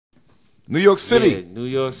New York City. Yeah, New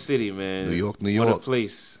York City, man. New York, New York. What a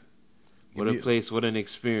place. What a place. What an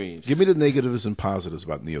experience. Give me the negatives and positives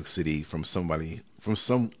about New York City from somebody, from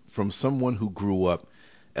someone who grew up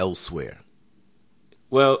elsewhere.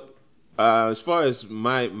 Well, as far as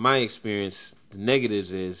my experience, the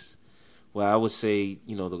negatives is, well, I would say,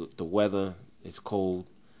 you know, the weather, it's cold.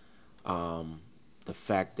 The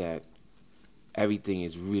fact that everything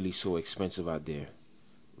is really so expensive out there.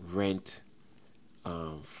 Rent,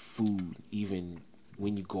 food, even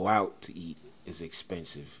when you go out to eat is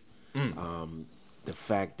expensive. The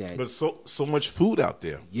fact that, but so much food out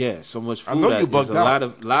there. Yeah, so much food. I know out you there. There's bugged out.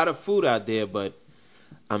 a lot of food out there, but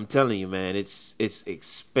I'm telling you, man, it's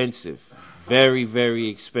expensive, very, very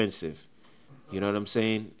expensive. You know what I'm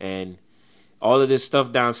saying? And all of this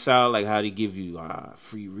stuff down south, like how they give you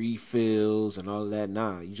free refills and all of that.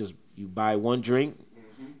 Nah, you buy one drink,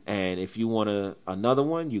 and if you want another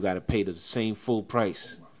one, you got to pay the same full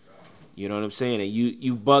price. You know what I'm saying? And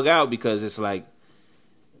you bug out because it's like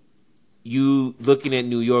you looking at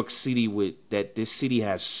New York City with that. This city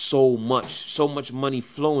has so much money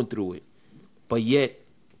flowing through it, but yet,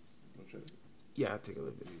 yeah, I'll take a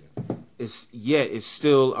little bit of that. It's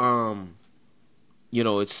still you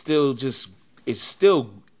know, it's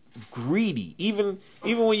still greedy. Even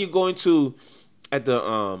when you go into at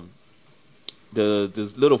the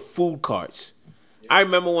little food carts. I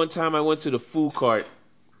remember one time I went to the food cart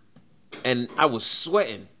and I was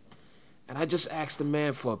sweating, and I just asked the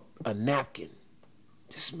man for a napkin.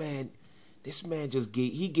 This man just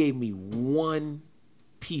gave me one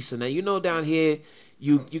piece. And now, you know, down here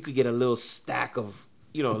you could get a little stack of,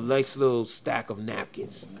 you know, a nice little stack of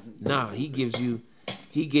napkins. Nah, he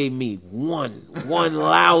gave me one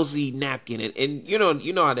lousy napkin, and you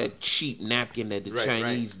know how that cheap napkin that the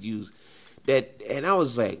Chinese use. And I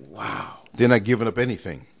was like, wow. They're not giving up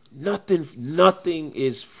anything. Nothing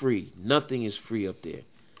is free. Nothing is free up there.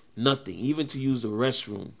 Nothing. Even to use the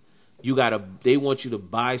restroom, they want you to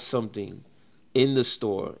buy something in the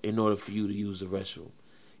store in order for you to use the restroom.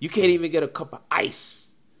 You can't even get a cup of ice.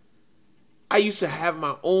 I used to have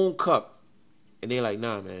my own cup, and they're like,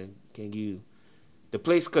 nah, man, can't give you. The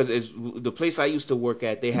place, because the place I used to work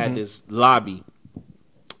at, they had this lobby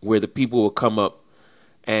where the people would come up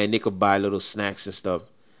and they could buy little snacks and stuff.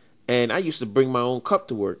 And I used to bring my own cup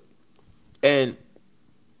to work and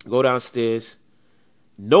go downstairs.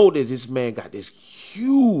 Know that this man got this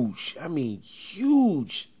huge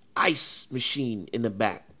ice machine in the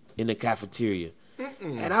back in the cafeteria.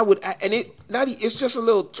 And it's just a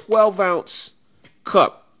little 12-ounce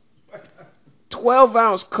cup.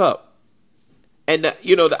 12-ounce cup. And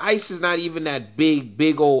the ice is not even that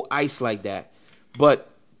big old ice like that. But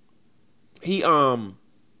he told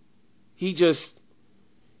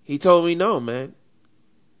me, no, man.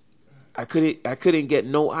 I couldn't get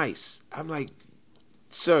no ice. I'm like,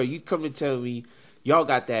 sir, you come to tell me y'all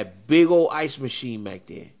got that big old ice machine back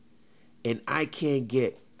there, and I can't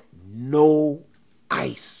get no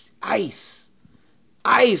ice. Ice,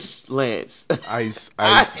 Lance. Ice,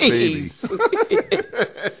 baby.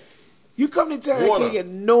 You come to tell me I can't get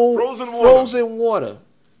no frozen water.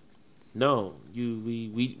 No,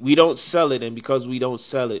 we don't sell it, and because we don't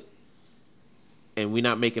sell it, and we're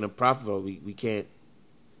not making a profit, or we can't.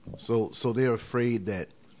 So they're afraid that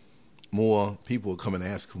more people will come and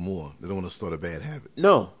ask for more. They don't want to start a bad habit.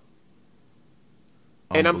 No.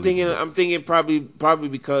 And I'm thinking probably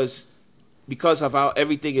because of how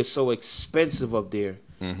everything is so expensive up there.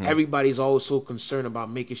 Mm-hmm. Everybody's always so concerned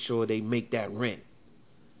about making sure they make that rent.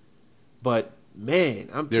 But man,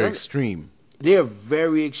 they're extreme. They're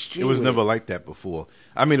very extreme. It was never like that before.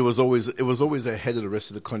 I mean, it was always ahead of the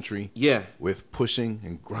rest of the country. Yeah. With pushing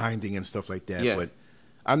and grinding and stuff like that. Yeah. But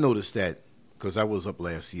I noticed that because I was up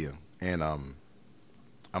last year, and I'm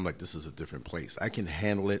like, this is a different place. I can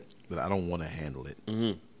handle it, but I don't want to handle it.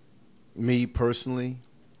 Mm-hmm. Me personally,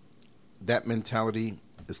 that mentality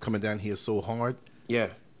is coming down here so hard. Yeah.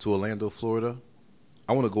 To Orlando, Florida.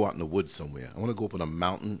 I want to go out in the woods somewhere. I want to go up on a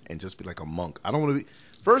mountain and just be like a monk. I don't want to be.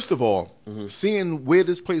 First of all, seeing where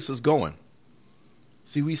this place is going.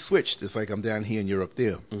 See, we switched. It's like I'm down here and you're up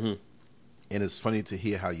there. Mm-hmm. And it's funny to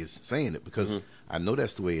hear how you're saying it because I know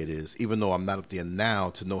that's the way it is, even though I'm not up there now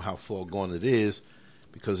to know how far gone it is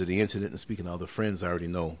because of the internet and speaking to other friends. I already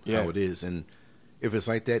know how it is. And if it's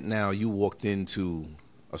like that now, you walked into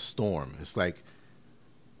a storm. It's like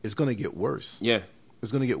it's going to get worse. Yeah.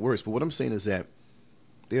 It's going to get worse. But what I'm saying is that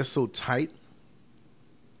they're so tight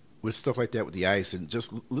with stuff like that with the ice and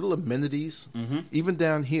just little amenities. Mm-hmm. Even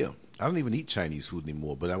down here, I don't even eat Chinese food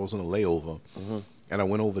anymore, but I was on a layover, and I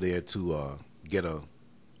went over there to get a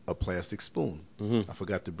plastic spoon. Mm-hmm. I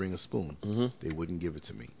forgot to bring a spoon. Mm-hmm. They wouldn't give it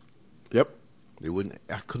to me. Yep. They wouldn't.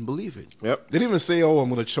 I couldn't believe it. Yep. They didn't even say, "Oh, I'm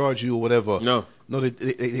going to charge you" or whatever. No. No,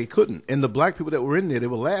 they couldn't. And the black people that were in there, they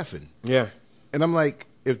were laughing. Yeah. And I'm like,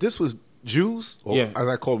 if this was Jews, or Yeah. as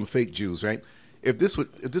I call them, fake Jews, right? If this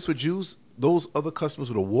were Jews, those other customers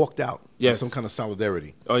would have walked out with some kind of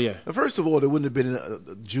solidarity. Oh yeah. Now, first of all, there wouldn't have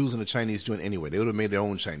been Jews in the Chinese joint anyway. They would have made their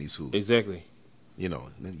own Chinese food. Exactly. You know,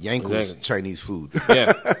 Yankel's Chinese food.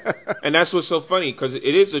 Yeah. And that's what's so funny, because it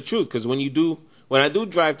is the truth. Because when I do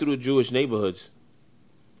drive through the Jewish neighborhoods,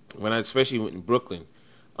 especially in Brooklyn,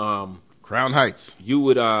 Crown Heights, you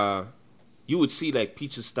would see like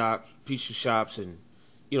pizza shops, and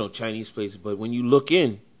Chinese places. But when you look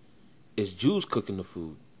in, it's Jews cooking the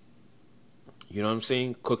food. You know what I'm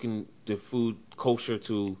saying? Cooking the food kosher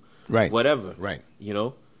to whatever. Right.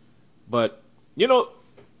 But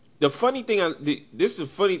the funny thing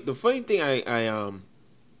the funny thing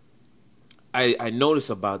I notice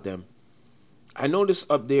about them. I notice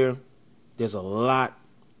up there's a lot.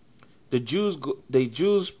 The Jews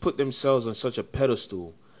put themselves on such a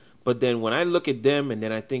pedestal, but then when I look at them and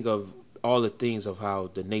then I think of all the things of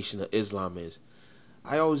how the Nation of Islam is,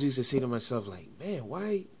 I always used to say to myself, like, man,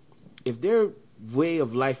 why, if their way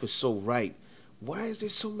of life is so right, why is there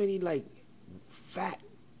so many like fat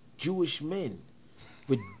Jewish men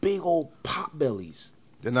with big old pot bellies?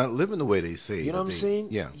 They're not living the way they say. You know what I'm saying?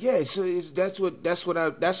 Yeah. Yeah. So that's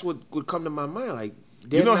what would come to my mind. Like,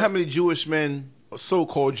 how many Jewish men,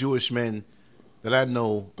 so-called Jewish men, that I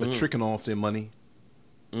know are tricking off their money.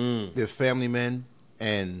 They're family men,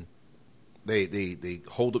 and they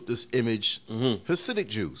hold up this image, Hasidic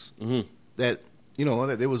Jews. That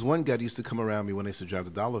there was one guy that used to come around me when I used to drive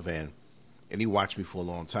the dollar van, and he watched me for a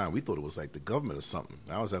long time. We thought it was like the government or something.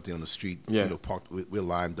 I was out there on the street, parked. We're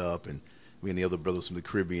lined up, and me and the other brothers from the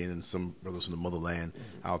Caribbean and some brothers from the motherland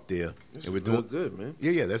out there. This and we're is doing real good, man.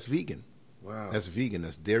 Yeah, that's vegan. Wow. That's vegan.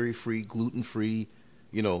 That's dairy-free, gluten-free.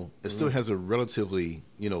 It still has a relatively,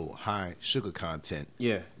 high sugar content.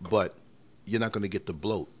 Yeah. But you're not going to get the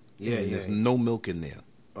bloat. Yeah, and there's no milk in there.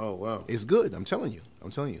 Oh, wow. It's good. I'm telling you.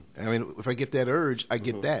 I mean, if I get that urge, I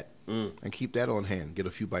get that and keep that on hand. Get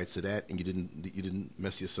a few bites of that, and you didn't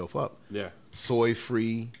mess yourself up. Yeah.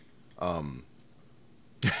 Soy-free.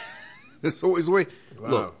 It's always the way. Wow.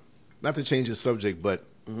 Look, not to change the subject, but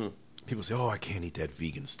people say, "Oh, I can't eat that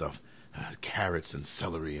vegan stuff, carrots and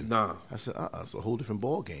celery." And nah, I said, it's a whole different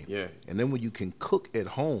ball game. Yeah. And then when you can cook at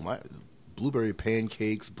home, blueberry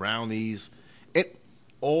pancakes, brownies,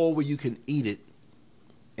 all where you can eat it,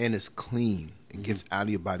 and it's clean. It gets out of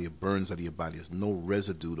your body. It burns out of your body. There's no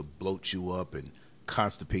residue to bloat you up and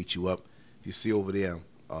constipate you up. If you see over there,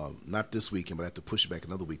 not this weekend, but I have to push it back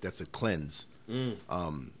another week. That's a cleanse.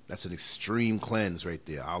 That's an extreme cleanse right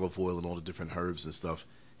there. Olive oil and all the different herbs and stuff.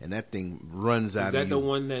 And that thing runs out of you. Is that the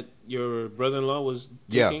one that your brother-in-law was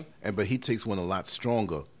taking? Yeah, but he takes one a lot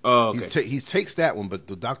stronger. Oh, okay. He takes that one, but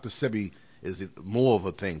the Dr. Sebi is more of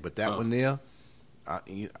a thing. But that one there,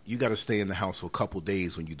 you got to stay in the house for a couple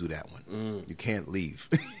days when you do that one. You can't leave.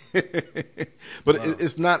 But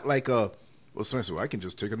it's not like somebody said, I can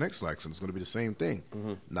just take a Nexlax and it's going to be the same thing.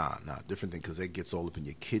 Nah, different thing, because it gets all up in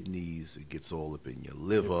your kidneys. It gets all up in your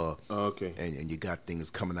liver. Oh, okay. And you got things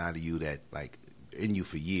coming out of you that, like, in you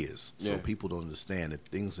for years. So people don't understand that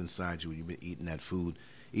things inside you, you've been eating that food.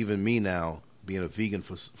 Even me now, being a vegan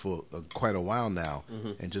for quite a while now,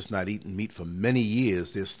 and just not eating meat for many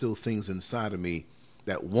years, there's still things inside of me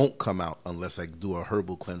that won't come out unless I do a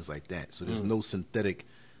herbal cleanse like that. So there's no synthetic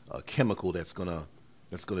chemical that's gonna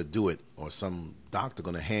do it, or some doctor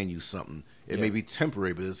gonna hand you something. It may be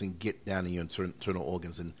temporary, but it doesn't get down in your internal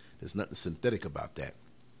organs, and there's nothing synthetic about that.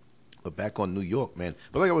 But back on New York, man.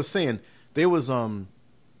 But like I was saying, there was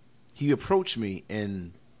he approached me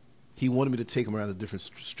and he wanted me to take him around to different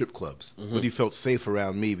strip clubs, but he felt safe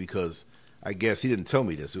around me because I guess he didn't tell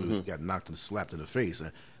me this. He got knocked and slapped in the face.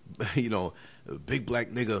 A big black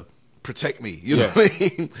nigga, protect me. You know what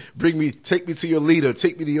I mean? Take me to your leader.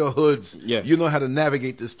 Take me to your hoods. Yeah. You know how to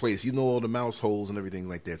navigate this place. You know all the mouse holes and everything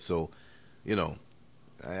like that. So,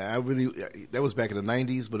 I really, that was back in the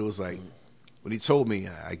 90s, but it was like, when he told me,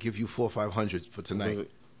 I give you $400 or $500 for tonight,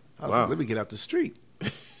 I was like, let me get out the street.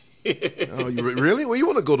 Oh, you really? Well, you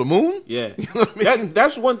want to go to the moon? Yeah. You know what I mean?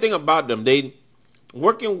 That's one thing about them. They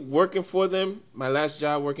working for them, my last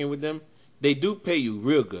job working with them, they do pay you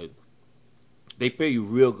real good. They pay you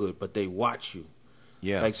real good, but they watch you.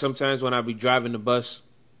 Yeah. Like sometimes when I be driving the bus,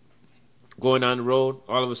 going down the road,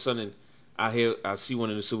 all of a sudden I see one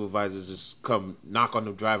of the supervisors just come knock on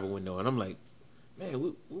the driver window, and I'm like,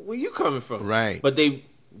 man, where you coming from? Right. But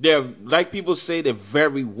they're like people say, they're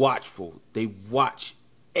very watchful. They watch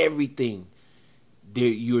everything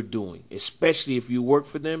you're doing, especially if you work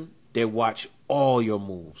for them. they watch all your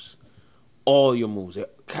moves. All your moves. They're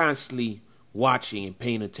constantly watching and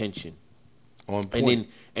paying attention. On point.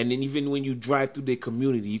 And then even when you drive through their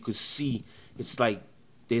community, you could see it's like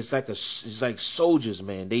soldiers,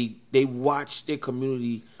 man. They watch their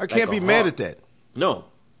community. I can't be mad at that. No,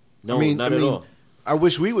 not at all. I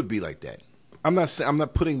wish we would be like that. I'm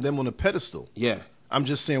not putting them on a pedestal. Yeah. I'm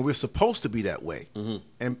just saying we're supposed to be that way. Mm-hmm.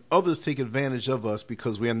 And others take advantage of us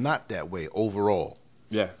because we are not that way overall.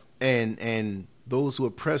 Yeah. And those who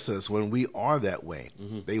oppress us, when we are that way,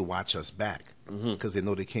 they watch us back because they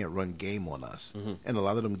know they can't run game on us. And a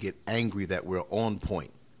lot of them get angry that we're on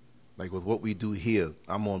point. Like with what we do here,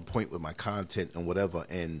 I'm on point with my content and whatever.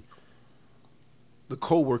 And the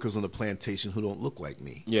co-workers on the plantation who don't look like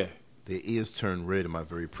me, their ears turn red in my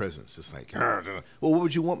very presence. It's like, well, what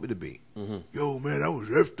would you want me to be? Yo, man, I was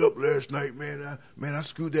effed up last night, man. I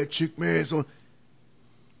screwed that chick, man. So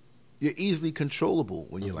you're easily controllable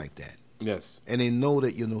when you're like that. Yes. And they know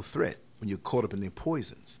that you're no threat when you're caught up in their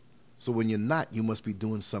poisons. So when you're not, you must be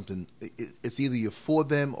doing something. It's either you're for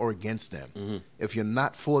them or against them. If you're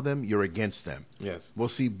not for them, you're against them. Yes. Well,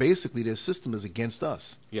 see, basically their system is against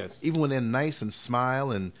us. Yes. Even when they're nice and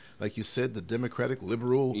smile and, like you said, the Democratic,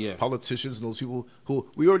 liberal politicians and those people who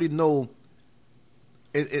we already know.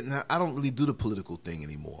 I don't really do the political thing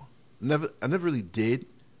anymore. I never really did.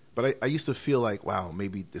 But I used to feel like, wow,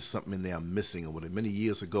 maybe there's something in there I'm missing or whatever, many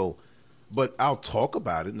years ago. But I'll talk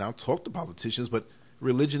about it and I'll talk to politicians, but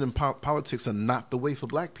religion and politics are not the way for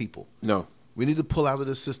black people. No. We need to pull out of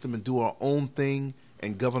this system and do our own thing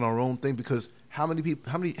and govern our own thing, because how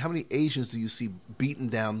many Asians do you see beating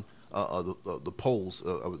down the polls,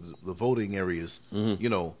 the voting areas,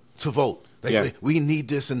 to vote? Like, we need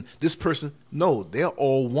this and this person. No, they're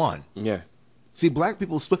all one. Yeah. See, black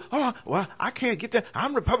people split. Oh, well, I can't get that.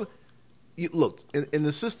 I'm Republican. Look, in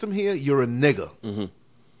the system here, you're a nigger.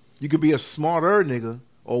 You could be a smarter nigger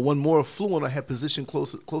or one more affluent or have position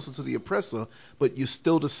closer to the oppressor, but you're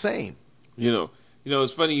still the same.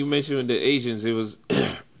 It's funny you mentioned the Asians. It was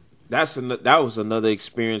that was another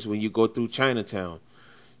experience when you go through Chinatown.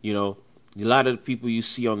 A lot of the people you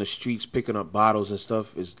see on the streets picking up bottles and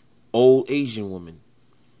stuff is old Asian women,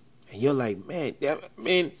 and you're like,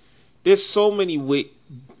 man, there's so many ways.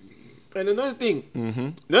 And another thing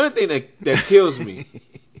that kills me,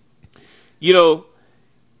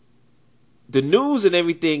 the news and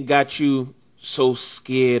everything got you so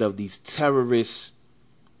scared of these terrorists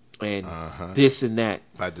and this and that.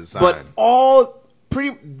 By design. But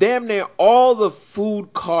damn near all the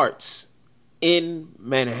food carts in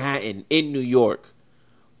Manhattan, in New York,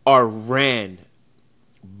 are ran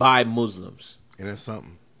by Muslims. And that's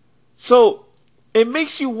something. So it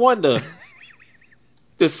makes you wonder,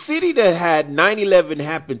 the city that had 9/11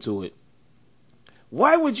 happen to it,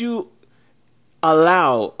 why would you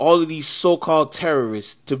allow all of these so-called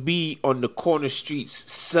terrorists to be on the corner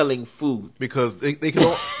streets selling food? Because they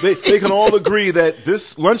can all agree that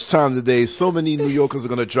this lunchtime today, so many New Yorkers are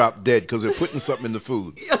going to drop dead because they're putting something in the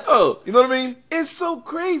food. Yo, you know what I mean? It's so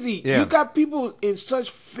crazy. Yeah. You got people in such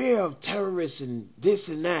fear of terrorists and this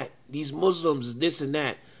and that, these Muslims, this and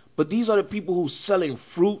that. But these are the people who selling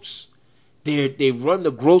fruits. They run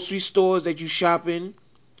the grocery stores that you shop in,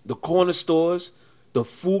 the corner stores, the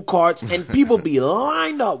food carts, and people be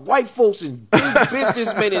lined up, white folks and big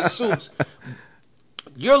businessmen in suits.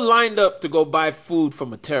 You're lined up to go buy food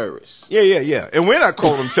from a terrorist. Yeah. And we're not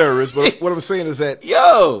calling them terrorists, but what I'm saying is that...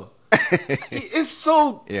 it's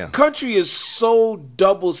so... Yeah. Country is so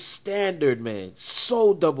double standard, man.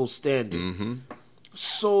 So double standard.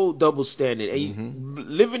 So double standard. And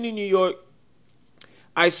living in New York,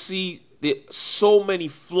 I see so many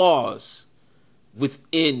flaws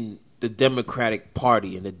within the Democratic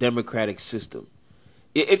Party and the Democratic system.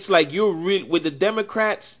 It's like you're really, with the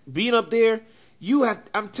Democrats being up there,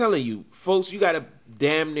 I'm telling you, folks, you got to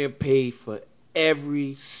damn near pay for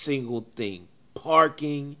every single thing.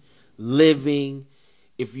 Parking, living,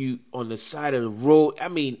 if you on the side of the road, I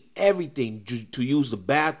mean, everything. To use the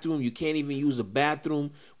bathroom, you can't even use the bathroom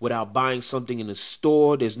without buying something in the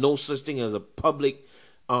store. There's no such thing as a public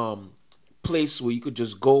place where you could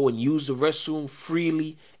just go and use the restroom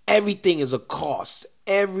freely. Everything is a cost.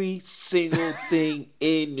 Every single thing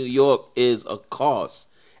in New York is a cost.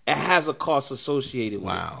 It has a cost associated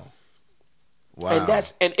with it. Wow. And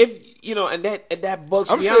that bugs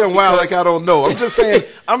me out. I'm saying wow like I don't know. I'm just saying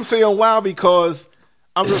I'm saying wow because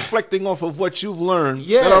I'm reflecting off of what you've learned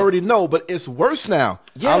that I already know, but it's worse now.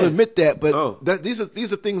 Yeah. I'll admit that, but these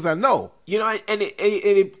are things I know. And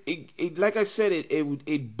it like I said,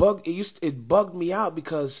 it bugged me out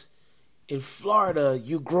because in Florida,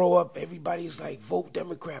 you grow up, everybody's like, vote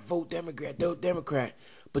Democrat, vote Democrat, vote Democrat.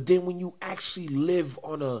 But then when you actually live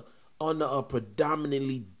on a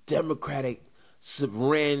predominantly Democratic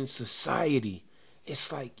ran society,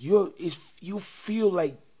 it's like you feel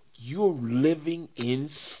like you're living in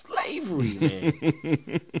slavery,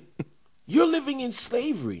 man. You're living in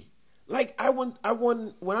slavery. Like when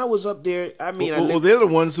I was up there. I mean, well, they're the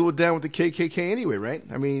ones who were down with the KKK anyway, right?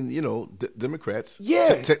 I mean, Democrats.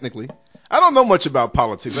 Yeah, technically, I don't know much about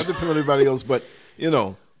politics. I depend on everybody else, but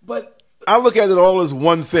but I look at it all as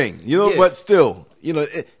one thing, Yeah. But still,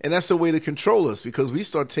 and that's a way to control us because we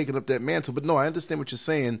start taking up that mantle. But no, I understand what you're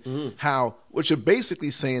saying. Mm-hmm. What you're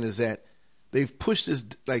basically saying is that they've pushed this,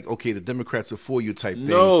 like, okay, the Democrats are for you type thing.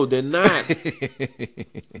 No, they're not.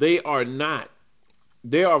 They are not.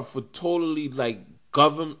 They are for totally like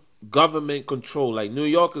government control. Like New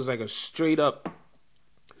York is like a straight up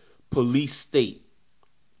police state.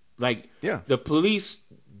 Like the police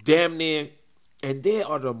damn near, and they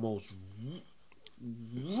are the most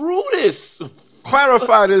rudest.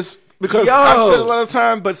 Clarify this because I've said it a lot of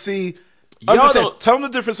time, but see, understand. Tell them the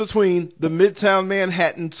difference between the Midtown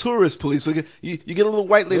Manhattan tourist police. So you get a little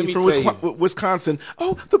white lady from Wisconsin.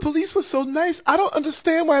 Oh, the police was so nice. I don't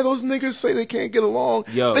understand why those niggers say they can't get along.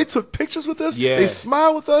 They took pictures with us. Yeah. They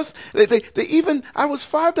smiled with us. They even, I was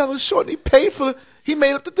 $5 short and he paid for he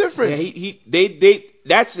made up the difference. Yeah,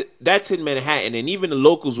 that's in Manhattan, and even the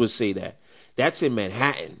locals would say that. That's in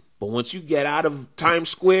Manhattan. But once you get out of Times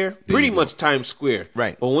Square, pretty much Times Square.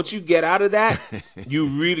 Right. But once you get out of that, you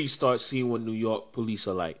really start seeing what New York police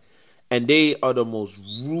are like. And they are the most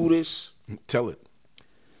rudest. Tell it.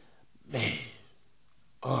 Man.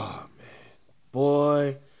 Oh, man.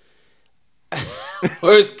 Boy.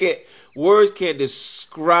 Words can't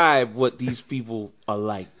describe what these people are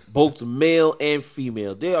like. Both male and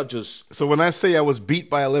female. They are just... So when I say I was beat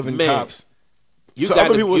by 11 cops,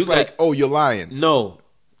 other people was like, oh, you're lying.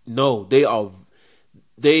 No, they are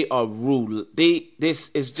rude.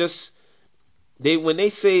 When they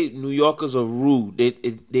say New Yorkers are rude,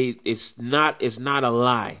 it's not a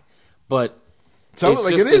lie, but tell it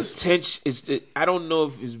like it is. I don't know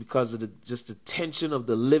if it's because of the tension of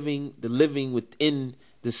the living within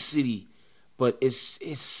the city, but it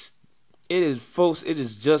is, folks. It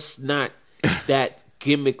is just not that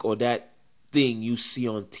gimmick or that thing you see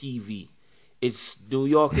on TV. It's New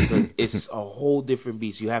York it's a whole different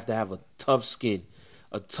beast. You have to have a tough skin.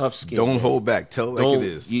 Don't hold back. Tell it like it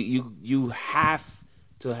is. You have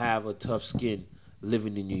to have a tough skin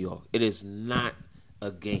living in New York. It is not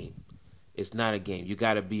a game. It's not a game. You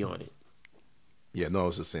got to be on it. Yeah, no, I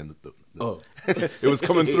was just saying that it was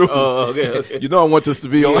coming through. Okay. I want this to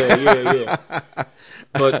be on. Yeah.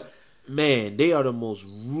 But man, they are the most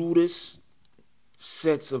rudest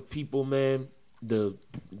sets of people, man.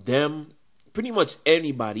 Pretty much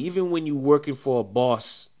anybody, even when you're working for a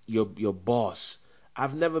boss, your boss.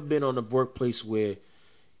 I've never been on a workplace where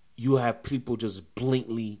you have people just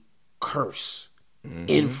blatantly curse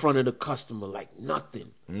in front of the customer like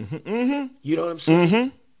nothing. You know what I'm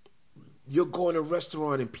saying? You're going to a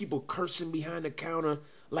restaurant and people cursing behind the counter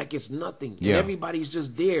like it's nothing. Yeah. And everybody's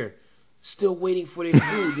just there, still waiting for their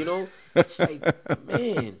food, It's like,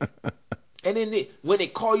 man. And then when they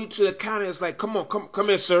call you to the counter, it's like, come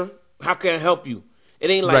here, sir. How can I help you? It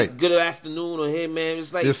ain't like good afternoon or hey man.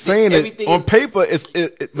 It's like they're saying it on paper. It's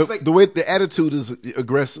like, the way the attitude is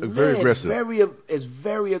aggressive, very aggressive. It's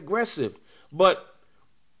very aggressive. But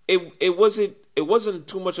it wasn't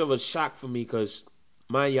too much of a shock for me because,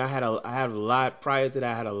 mind you, I had a lot prior to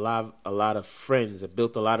that. I had a lot of friends. I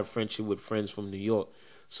built a lot of friendship with friends from New York,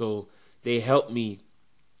 so they helped me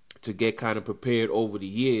to get kind of prepared over the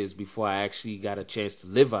years before I actually got a chance to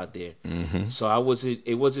live out there. So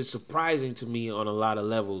it wasn't surprising to me on a lot of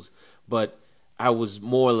levels, but I was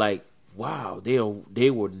more like, wow,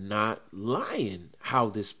 they were not lying how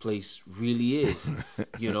this place really is.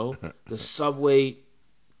 The subway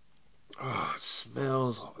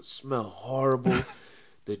smell horrible.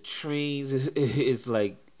 The trains is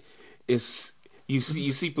like You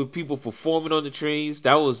see people performing on the trains.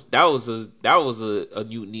 That was a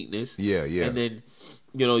uniqueness. Yeah. And then,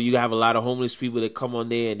 you have a lot of homeless people that come on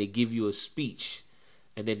there and they give you a speech,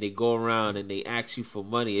 and then they go around and they ask you for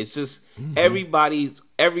money. It's just everybody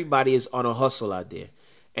is on a hustle out there,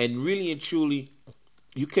 and really and truly,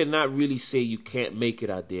 you cannot really say you can't make it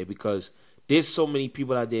out there because there's so many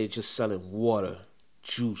people out there just selling water,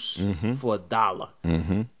 juice for $1.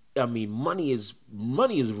 I mean, money is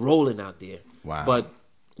rolling out there. Wow. But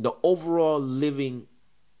the overall living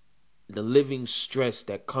stress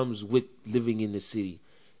that comes with living in the city,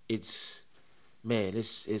 it's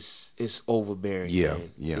overbearing. Yeah,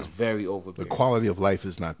 man. yeah. It's very overbearing. The quality of life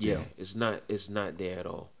is not there. Yeah, it's not there at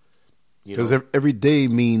all. Because every day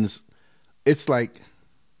means it's like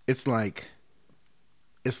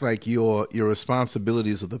your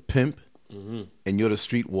responsibilities of the pimp, and you're the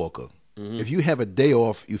streetwalker. If you have a day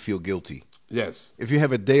off, you feel guilty. Yes. If you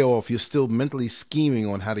have a day off, you're still mentally scheming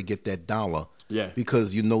on how to get that dollar. Yeah.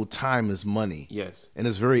 Because you know time is money. Yes. And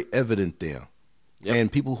it's very evident there. Yep.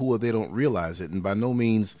 And people who are there don't realize it. And by no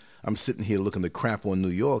means I'm sitting here looking to crap on New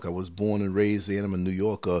York. I was born and raised there, and I'm a New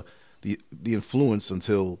Yorker. The influence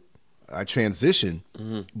until I transitioned.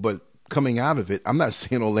 But coming out of it, I'm not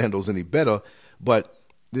saying Orlando's any better, but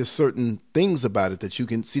there's certain things about it that you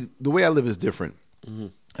can see. The way I live is different.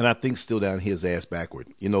 And I think still down here is ass backward,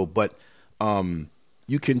 but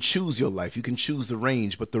you can choose your life. You can choose the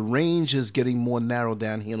range, but the range is getting more narrow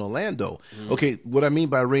down here in Orlando. Okay, what I mean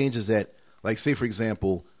by range is that, like, say, for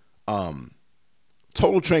example,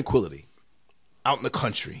 total tranquility out in the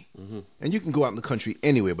country. And you can go out in the country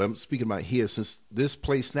anywhere, but I'm speaking about here, since this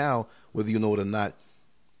place now, whether you know it or not,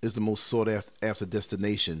 is the most sought after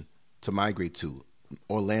destination to migrate to.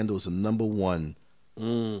 Orlando is the number one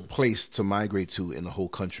place to migrate to in the whole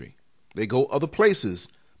country. They go other places,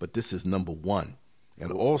 but this is number one.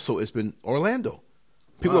 And also, it's been Orlando.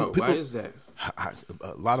 People, why is that?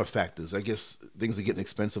 A lot of factors. I guess things are getting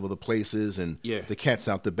expensive other places, and the cat's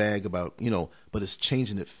out the bag about, but it's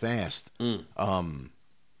changing it fast.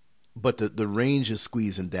 But the range is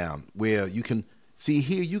squeezing down where you can see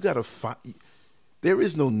here, you got to there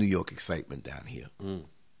is no New York excitement down here.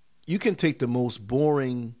 You can take the most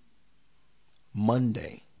boring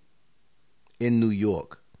Monday in New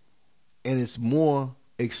York, and it's more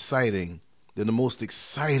exciting than the most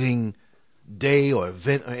exciting day or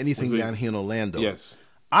event or anything down here in Orlando. Yes.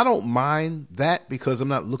 I don't mind that because I'm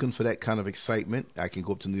not looking for that kind of excitement. I can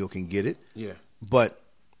go up to New York and get it. Yeah. But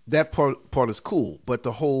that part is cool. But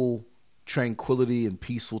the whole tranquility and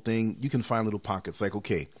peaceful thing, you can find little pockets. Like,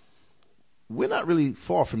 okay, we're not really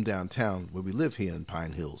far from downtown where we live here in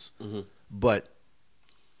Pine Hills.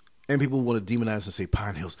 And people want to demonize and say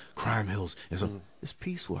Pine Hills, Crime Hills. And so it's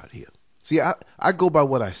peaceful out here. See, I go by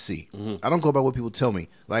what I see. I don't go by what people tell me.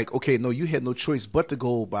 Like, okay, no, you had no choice but to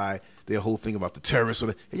go by their whole thing about the terrorists.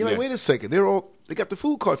 And you're like, wait a second, they got the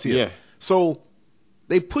food carts here. Yeah. So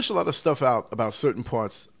they push a lot of stuff out about certain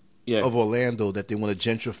parts of Orlando that they want to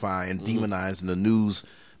gentrify and demonize, and the news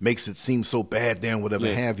makes it seem so bad there and whatever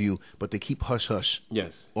have you, but they keep hush-hush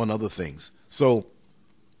on other things. So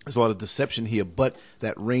there's a lot of deception here, but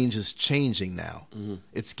that range is changing now.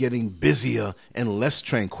 It's getting busier and less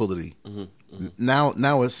tranquility.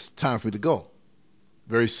 Now it's time for me to go.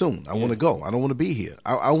 Very soon. I want to go. I don't want to be here.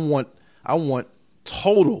 I want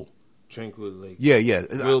total tranquility.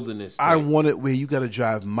 Wilderness. I want it where you got to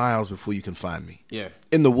drive miles before you can find me. Yeah.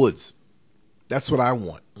 In the woods. That's what I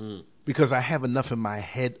want. Because I have enough in my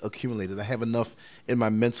head accumulated. I have enough in my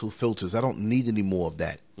mental filters. I don't need any more of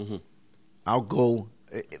that. I'll go.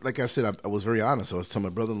 Like I said, I was very honest. I was telling my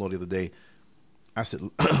brother-in-law the other day, I said,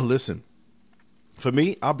 listen, for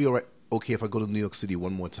me, I'll be okay if I go to New York City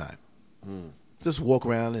one more time. Just walk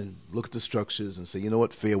around and look at the structures and say, you know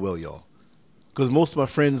what, farewell, y'all. Because most of my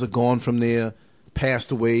friends are gone from there,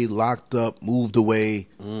 passed away, locked up, moved away,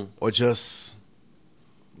 or just,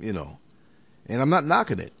 And I'm not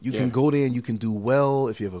knocking it. You can go there and you can do well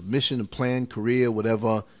if you have a mission, a plan, career,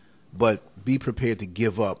 whatever, but be prepared to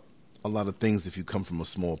give up a lot of things if you come from a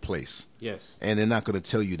small place. Yes. And they're not going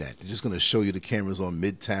to tell you that. They're just going to show you the cameras on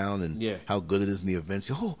Midtown and how good it is in the events.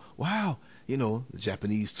 Oh, wow. The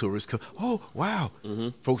Japanese tourists come. Oh, wow.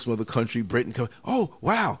 Folks from other country, Britain come. Oh,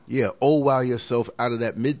 wow. Yeah. Oh, wow yourself out of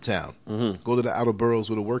that Midtown. Go to the outer boroughs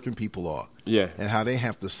where the working people are. Yeah. And how they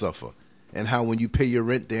have to suffer. And how when you pay your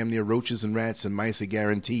rent, damn near roaches and rats and mice are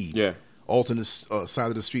guaranteed. Yeah. Alternate side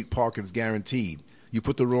of the street parking is guaranteed. You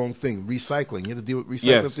put the wrong thing. Recycling. You have to deal with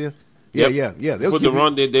recycling up there? Yeah.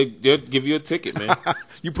 They'll give you a ticket, man.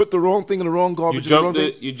 You put the wrong thing in the wrong garbage.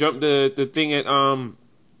 You jump the thing at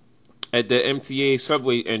the MTA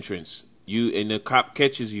subway entrance. And the cop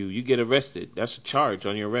catches you. You get arrested. That's a charge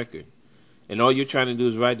on your record. And all you're trying to do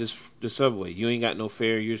is ride the subway. You ain't got no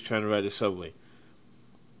fare. You're just trying to ride the subway.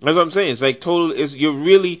 That's what I'm saying. It's like total. You're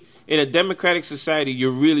really in a democratic society.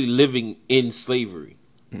 You're really living in slavery.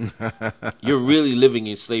 You're really living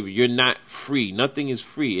in slavery. You're not free. Nothing is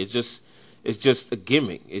free. It's just a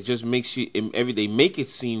gimmick. It just makes you they make it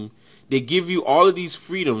seem they give you all of these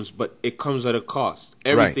freedoms, but it comes at a cost.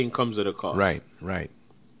 Everything comes at a cost. Right.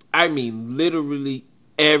 I mean, literally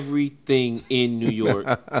everything in New York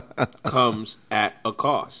comes at a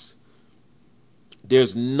cost.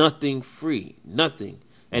 There's nothing free. Nothing.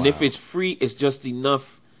 And if it's free, it's just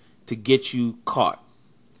enough to get you caught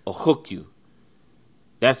or hook you.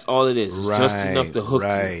 That's all it is. It's just enough to hook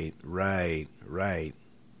you. Right.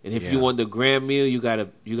 And if you want the grand meal, you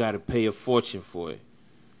gotta pay a fortune for it.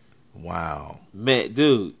 Wow, man,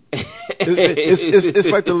 dude. it's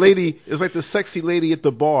like the lady. It's like the sexy lady at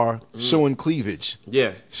the bar showing cleavage.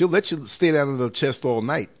 Yeah, she'll let you stay down in her chest all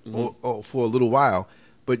night or for a little while,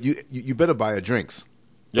 but you better buy her drinks.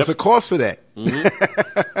 There's a cost for that.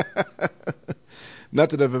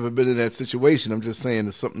 Not that I've ever been in that situation. I'm just saying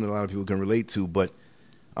it's something that a lot of people can relate to. But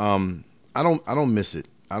I don't miss it.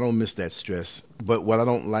 I don't miss that stress. But what I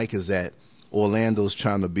don't like is that Orlando's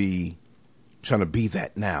trying to be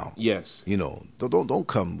that now. Yes. You know, don't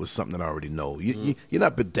come with something that I already know. You're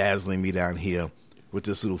not bedazzling me down here with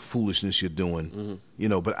this little foolishness you're doing. You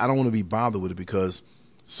know, but I don't want to be bothered with it because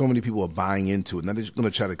so many people are buying into it. Now they're going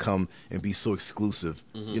to try to come and be so exclusive.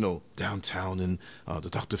 You know, downtown and the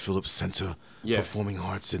Dr. Phillips Center, Performing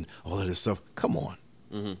Arts and all of this stuff. Come on.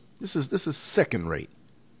 This is second rate.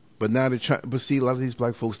 But now they're trying. But see, a lot of these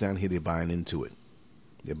black folks down here, they're buying into it.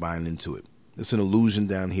 It's an illusion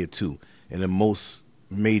down here too. And in most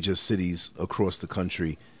major cities across the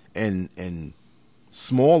country and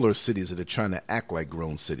smaller cities that are trying to act like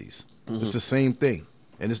grown cities. It's the same thing.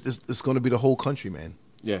 And it's going to be the whole country, man.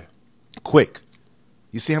 Yeah. Quick.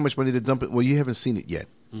 You see how much money they're dumping? Well, you haven't seen it yet.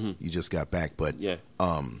 You just got back. But the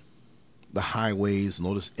highways and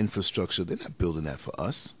all this infrastructure, they're not building that for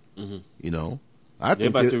us. You know? They're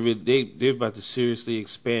about to seriously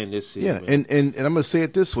expand this city. Yeah, man. And I'm going to say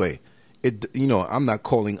it this way. I'm not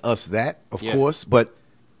calling us that, of course, but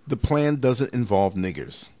the plan doesn't involve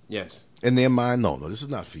niggers. Yes. In their mind, no, this is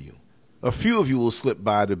not for you. A few of you will slip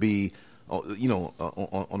by to be,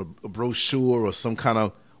 on a brochure or some kind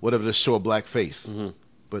of whatever to show a black face.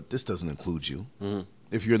 But this doesn't include you.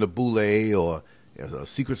 If you're in a boule or a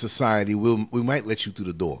secret society, we might let you through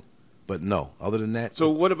the door. But no, other than that. So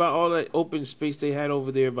what about all that open space they had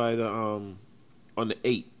over there by the on the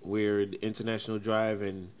 8 where the International Drive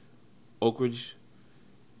and Oak Ridge?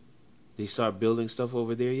 They start building stuff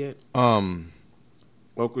over there yet?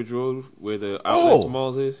 Oak Ridge Road, where the Outlets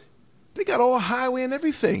Malls is. They got all highway and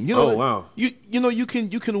everything. You know, wow! You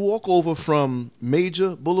can walk over from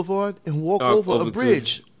Major Boulevard and walk over a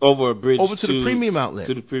bridge over to the Premium Outlet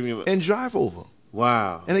and drive over.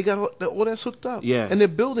 Wow! And they got all that's hooked up. Yeah, and they're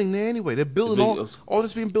building there anyway. They're building all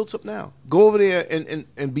that's being built up now. Go over there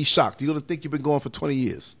and be shocked. You're gonna think you've been going for 20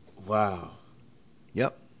 years. Wow.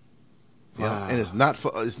 Yep. Wow. Yeah. And it's not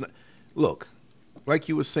for. It's not. Look, like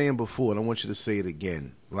you were saying before, and I want you to say it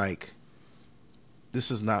again. Like,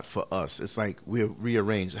 this is not for us. It's like we're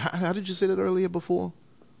rearranged. How did you say that earlier before?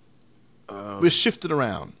 We're shifted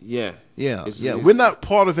around. Yeah. We're not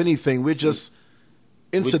part of anything. We're just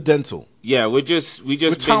incidental. We're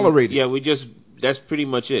tolerated. Yeah, that's pretty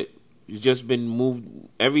much it. You've just been moved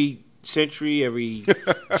every century, every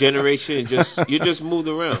generation. You're just moved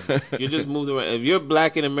around. You're just moved around. If you're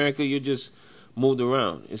black in America, you're just moved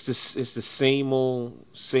around. It's the same old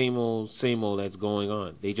that's going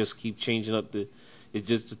on. They just keep changing up it's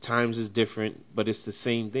just the times is different, but it's the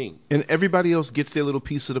same thing. And everybody else gets their little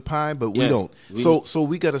piece of the pie, but we don't. So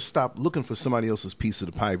we got to stop looking for somebody else's piece of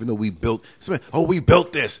the pie. Even though we built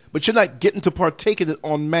this, but you're not getting to partake in it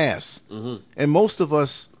en masse. And most of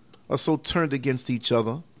us are so turned against each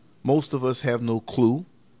other. Most of us have no clue,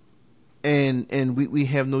 and we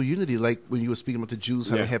have no unity. Like when you were speaking about the Jews,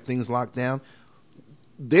 how they have things locked down.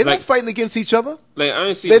 They're not fighting against each other.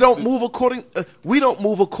 They don't move according. We don't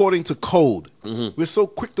move according to code. We're so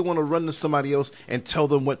quick to want to run to somebody else and tell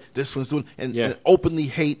them what this one's doing and openly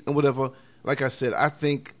hate and whatever. Like I said, I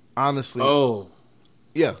think honestly. Oh,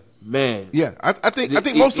 yeah, man. Yeah, I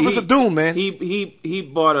think most of us are doomed, man.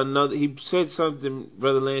 He bought another. He said something.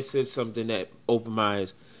 Brother Lance said something that opened my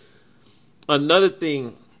eyes. Another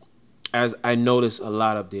thing, as I noticed a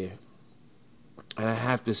lot up there, and I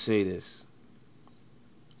have to say this.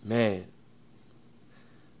 Man,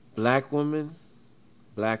 black women,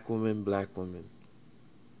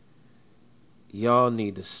 y'all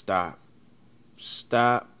need to stop.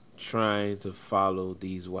 Stop trying to follow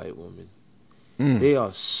these white women. There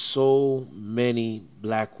are so many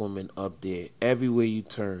black women up there. Everywhere you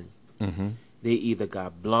turn, they either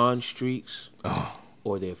got blonde streaks,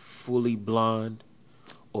 or they're fully blonde,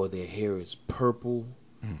 or their hair is purple,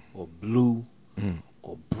 or blue,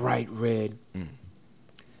 or bright red.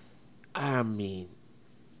 I mean,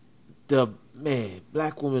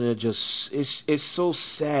 black women are just, it's so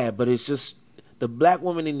sad, but it's just, the black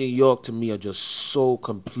women in New York to me are just so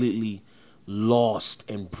completely lost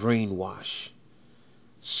and brainwashed.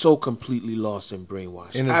 So completely lost and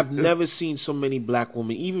brainwashed. And I've never seen so many black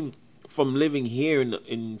women, even from living here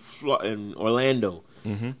in Orlando.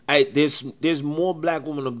 There's more black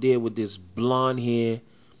women up there with this blonde hair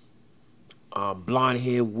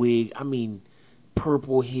wig. I mean,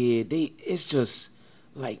 purple hair. It's just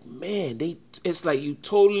like, man, it's like you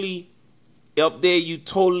totally up there. You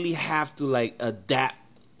totally have to like adapt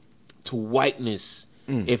to whiteness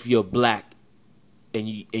if you're black and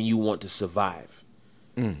you want to survive.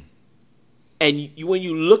 And when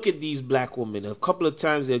you look at these black women, a couple of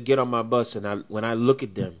times they'll get on my bus, and when I look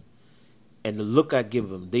at them, and the look I give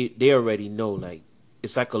them, they already know. Like,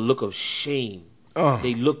 it's like a look of shame.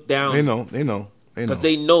 They look down. They know. Because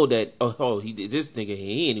they know that this nigga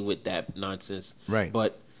he ain't with that nonsense. Right.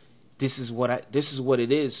 But this is what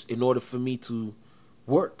it is in order for me to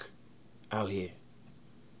work out here.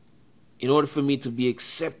 In order for me to be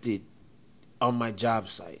accepted on my job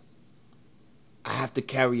site, I have to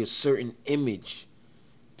carry a certain image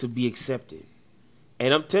to be accepted.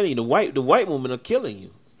 And I'm telling you, the white women are killing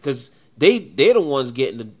you because they're the ones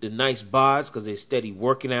getting the nice bods because they're steady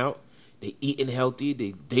working out. They eating healthy.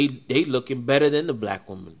 They looking better than the black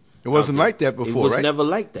woman. It wasn't like that before, right? It was never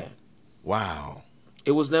like that. Wow.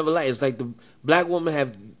 It was never like. It's like the black women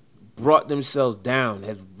have brought themselves down,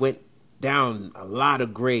 have went down a lot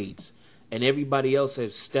of grades, and everybody else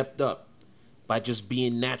has stepped up by just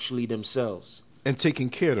being naturally themselves and taking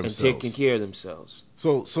care of themselves.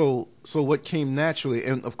 So what came naturally,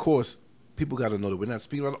 and of course, people got to know that we're not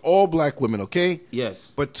speaking about all black women, okay?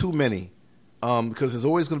 Yes. But too many. Because there's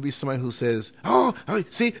always going to be somebody who says, oh,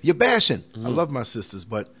 see, you're bashing. I love my sisters,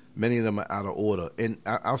 but many of them are out of order. And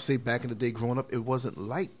I'll say back in the day growing up, it wasn't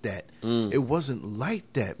like that. It wasn't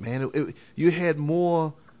like that, man. You had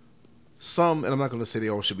more, and I'm not going to say they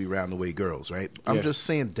all should be round the way girls, right? Yeah. I'm just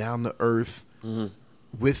saying down to earth,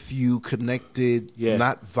 with you, connected,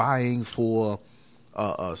 not vying for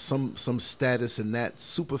some status in that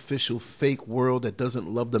superficial fake world that doesn't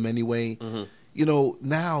love them anyway. You know,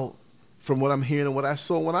 now, from what I'm hearing and what I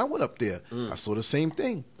saw when I went up there, I saw the same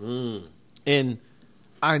thing. And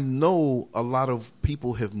I know a lot of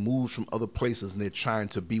people have moved from other places and they're trying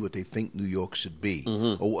to be what they think New York should be.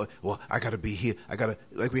 Or, well, I got to be here.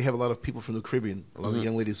 Like we have a lot of people from the Caribbean, a lot of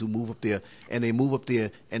young ladies who move up there, and they move up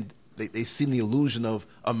there and they see the illusion of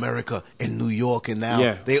America and New York, and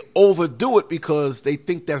now they overdo it because they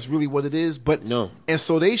think that's really what it is. But no. And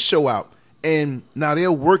so they show out. And now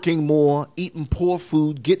they're working more, eating poor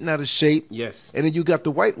food, getting out of shape. Yes. And then you got the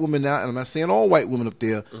white women now, and I'm not saying all white women up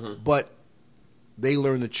there, but they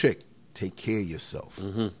learn the trick. Take care of yourself.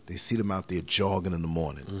 They see them out there jogging in the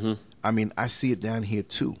morning. I mean, I see it down here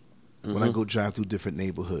too when I go drive through different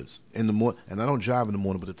neighborhoods in the morning. And I don't drive in the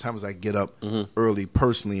morning, but the times I get up early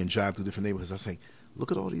personally and drive through different neighborhoods, I say, look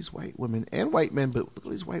at all these white women and white men, but look at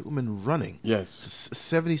all these white women running. Yes.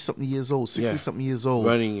 70-something years old, 60-something years old.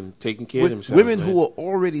 Running and taking care of themselves. Women who are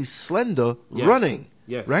already slender running.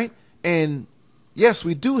 Yes. Right? And yes,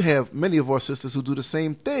 we do have many of our sisters who do the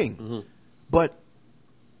same thing. But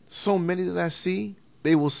so many that I see,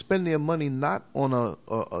 they will spend their money not on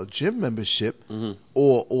a gym membership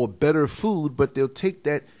or better food, but they'll take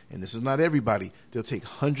that, and this is not everybody, they'll take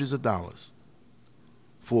hundreds of dollars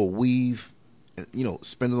for a weave. You know,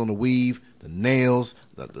 spend it on the weave, the nails,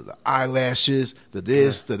 the eyelashes, the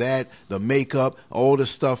this, the that, the makeup, all this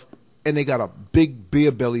stuff, and they got a big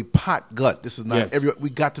beer belly pot gut. This is not we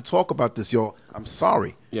got to talk about this, y'all. I'm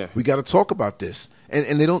sorry. We got to talk about this, and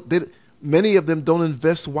many of them don't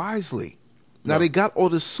invest wisely. Now they got all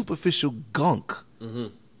this superficial gunk,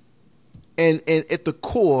 and at the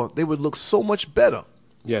core they would look so much better.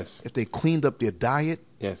 Yes, if they cleaned up their diet.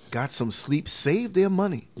 Yes, got some sleep, saved their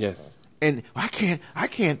money. Yes. And I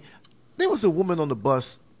can't. There was a woman on the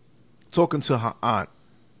bus talking to her aunt,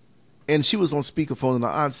 and she was on speakerphone, and her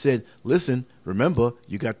aunt said, listen, remember,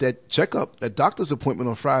 you got that checkup, that doctor's appointment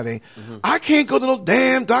on Friday. I can't go to no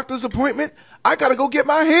damn doctor's appointment. I got to go get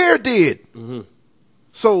my hair did.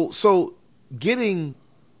 So getting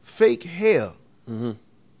fake hair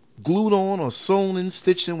glued on or sewn in,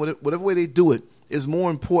 stitched in, whatever way they do it, is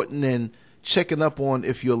more important than checking up on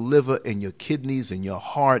if your liver and your kidneys and your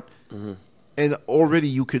heart. And already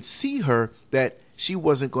you could see her that she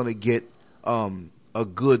wasn't going to get a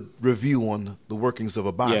good review on the workings of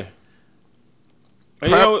her body.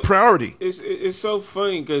 Priority. It's so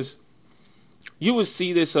funny because you would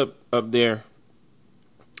see this up there,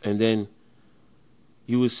 and then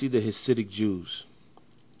you would see the Hasidic Jews.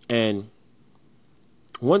 And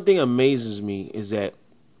one thing amazes me is that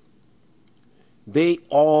they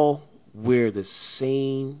all wear the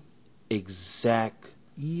same exact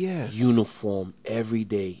uniform every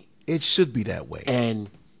day. It should be that way. And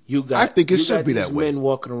you got I think it should be that way. Men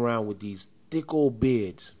walking around with these thick old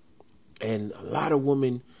beards, And a lot of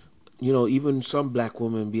women, you know, even some black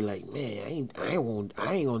women be like, man, I ain't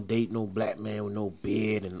gonna date no black man with no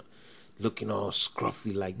beard and looking all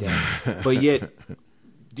scruffy like that. But yet,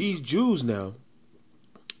 these Jews now,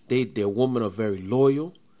 their women are very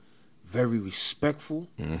loyal, very respectful.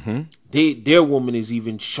 Their woman is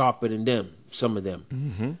even sharper than them, some of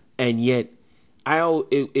them. And yet,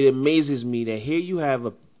 it amazes me that here you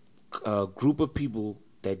have a group of people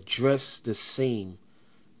that dress the same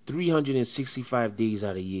 365 days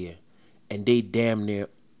out of the year, and they damn near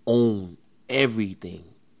own everything.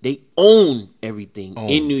 They own everything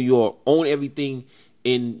in New York, own everything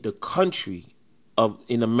in the country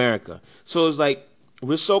in America. So it's like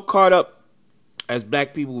we're so caught up as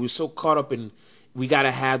black people. We're so caught up in we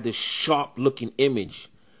gotta have this sharp looking image,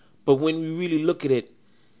 but when we really look at it,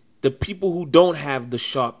 the people who don't have the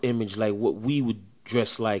sharp image like what we would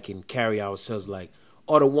dress like and carry ourselves like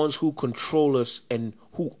are the ones who control us and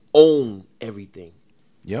who own everything.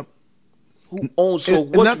 Yep. Who owns so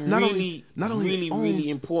and what's not really only own, really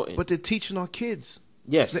important? But they're teaching our kids.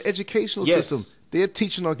 Yes. The educational Yes. system. They're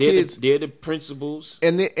teaching our kids. They're the principals.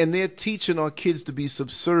 And they're teaching our kids to be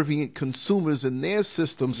subservient consumers in their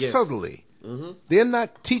system subtly. They're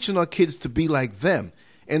not teaching our kids to be like them.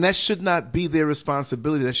 And that should not be their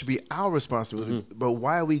responsibility. That should be our responsibility. But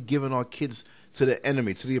why are we giving our kids to the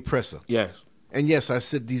enemy, to the oppressor? Yes. And yes, I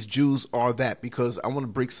said these Jews are that because I want to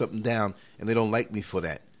break something down, and they don't like me for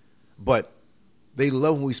that. But they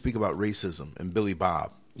love when we speak about racism and Billy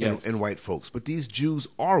Bob and white folks. But these Jews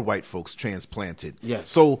are white folks transplanted. Yes.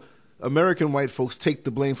 So American white folks take the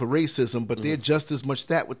blame for racism, but they're just as much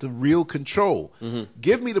that with the real control.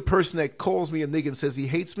 Give me the person that calls me a nigga and says he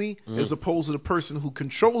hates me as opposed to the person who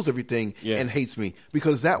controls everything and hates me,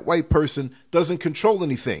 because that white person doesn't control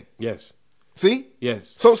anything. Yes. See?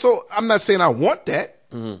 Yes. So I'm not saying I want that,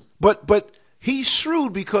 but he's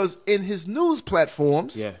shrewd because in his news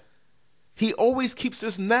platforms, he always keeps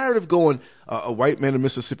this narrative going. A white man in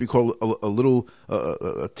Mississippi called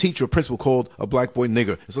a teacher, a principal called a black boy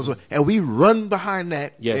nigger. And we run behind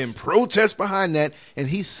that and protest behind that, and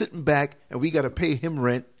he's sitting back, and we got to pay him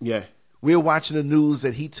rent. Yeah. We're watching the news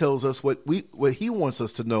that he tells us what he wants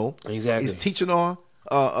us to know. Exactly. He's teaching our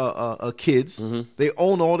kids. They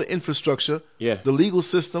own all the infrastructure. The legal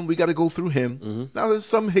system, we got to go through him. Now there's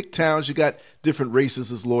some hick towns you got different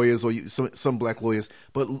races as lawyers, or some black lawyers,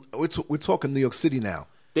 but we're talking New York City now.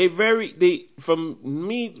 From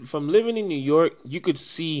living in New York, you could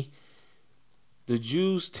see the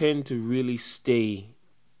Jews tend to really stay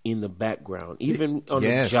in the background. Even on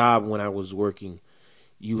the job when I was working,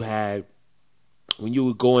 you had, when you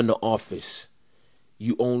would go in the office,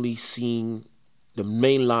 you only seen the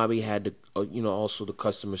main lobby had the also the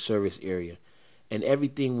customer service area, and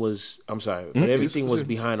everything was everything was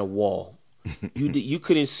behind a wall. You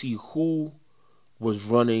couldn't see who was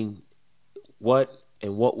running what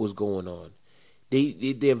and what was going on.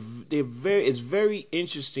 It's very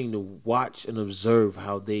interesting to watch and observe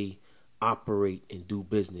how they operate and do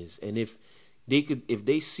business. And if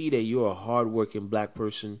they see that you're a hardworking black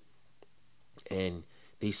person, and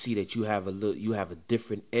they see that you have a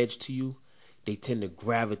different edge to you, they tend to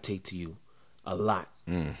gravitate to you a lot,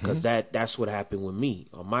 because that's what happened with me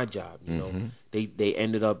on my job. You know, they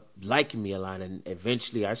ended up liking me a lot, and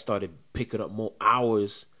eventually I started picking up more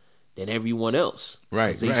hours than everyone else.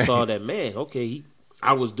 Right. They saw that, man, okay,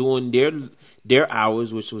 I was doing their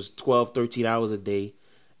hours, which was 12, 13 hours a day,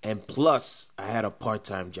 and plus I had a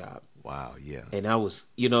part-time job. Wow, yeah. And I was,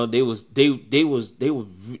 they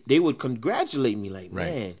would congratulate me like,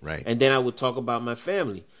 man. Right. And then I would talk about my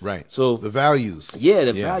family. Right. So the values. Yeah,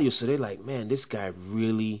 the values. So they're like, man, this guy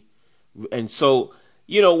really. And so,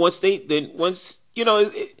 it's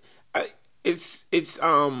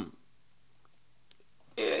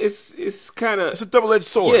kind of, it's a double-edged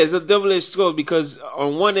sword. Yeah, it's a double-edged sword, because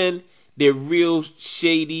on one end they're real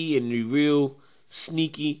shady and they're real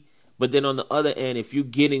sneaky, but then on the other end, if you're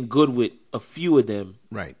getting good with a few of them,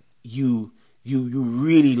 right, you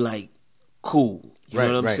really like cool. You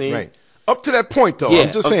know what I'm saying? Right. Up to that point, though. Yeah,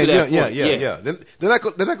 I'm just saying, yeah. They're not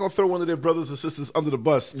going to throw one of their brothers and sisters under the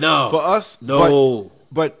bus. No, for us, no.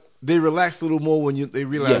 But they relax a little more when they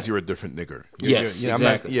realize you're a different nigger.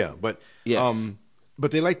 Exactly.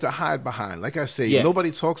 But they like to hide behind. Like I say, nobody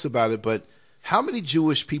talks about it. But how many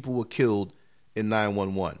Jewish people were killed in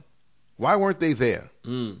 9/11? Why weren't they there?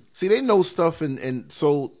 See, they know stuff, and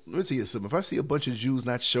so let me tell you something. If I see a bunch of Jews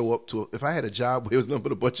not show up if I had a job where it was nothing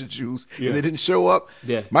but a bunch of Jews and they didn't show up,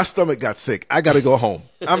 my stomach got sick. I got to go home.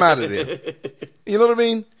 I'm out of there. You know what I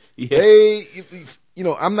mean? Yeah.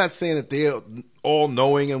 I'm not saying that they're all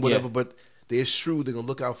knowing and whatever, but they're shrewd. They're gonna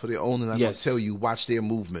look out for their own, and I'm gonna tell you, watch their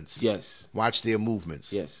movements. Yes. Watch their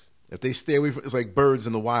movements. Yes. If they stay away from, it's like birds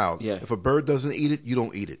in the wild. Yeah. If a bird doesn't eat it, you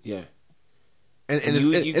don't eat it. Yeah. And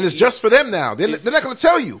it's just for them now. They're not gonna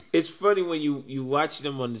tell you. It's funny when you watch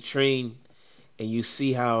them on the train, and you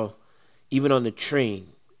see how even on the train,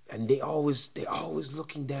 and they're always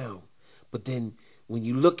looking down. But then when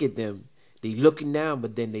you look at them, they looking down,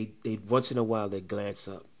 but then they once in a while they glance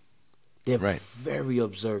up. They're very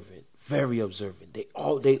observant, very observant. They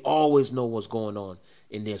always know what's going on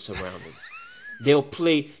in their surroundings. They'll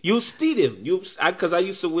play. You'll see them. Because I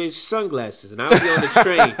used to wear sunglasses, and I'll be on the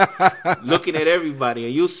train looking at everybody,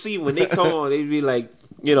 and you'll see when they come on, they be like,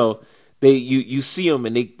 you see them,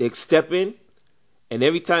 and they step in, and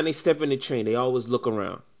every time they step in the train, they always look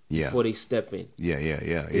around before they step in. Yeah.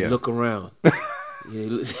 They look around.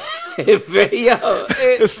 It's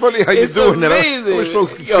funny how you're doing that. I wish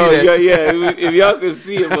folks could see that. Yeah. If y'all could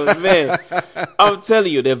see it, but man, I'm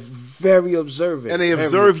telling you, they're very observant, and they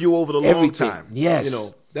observe you over the long time. Yes,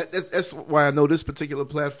 that's why I know this particular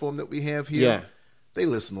platform that we have here. Yeah, they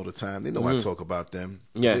listen all the time. They know I talk about them.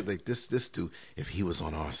 Yeah, they're like this dude. If he was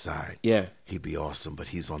on our side, he'd be awesome. But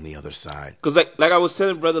he's on the other side. Because like I was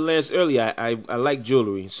telling Brother Lance earlier, I like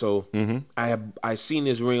jewelry, so I seen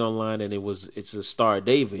this ring online, and it's a Star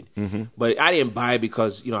David, but I didn't buy it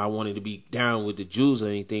because I wanted to be down with the Jews or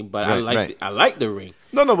anything. But I like the ring.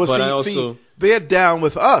 No, but see, they're down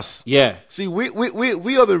with us. Yeah. See, we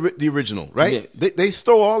are the original, right? Yeah. They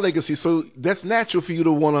stole our legacy, so that's natural for you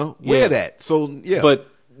to want to wear that. So yeah,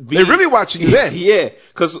 but they're really watching you then. Yeah,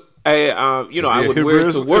 because I would wear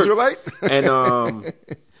it to work, Israelite? And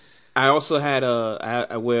I also had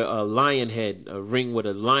I wear a lion head, a ring with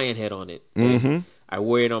a lion head on it. I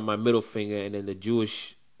wear it on my middle finger, and then the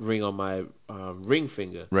Jewish ring on my ring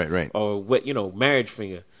finger. Right. Or what marriage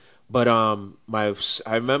finger. But I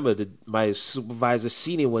remember my supervisor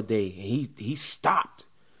seen it one day, and he stopped.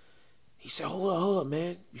 He said, "Hold up,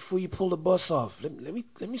 man! Before you pull the bus off, let me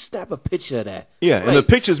snap a picture of that." Yeah, and the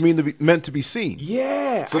pictures meant to be seen.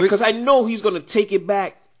 Yeah, because I know he's gonna take it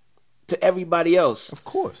back to everybody else. Of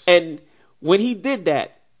course. And when he did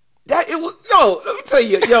that it was let me tell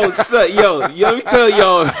you, son, let me tell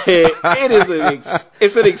y'all, man,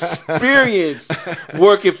 it's an experience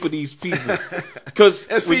working for these people. Because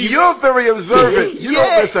you're very observant. You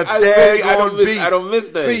don't miss a daggone beat. I don't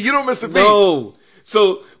miss that. See, you don't miss a beat. No.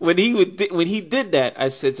 So when he did that, I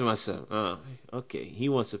said to myself, okay, he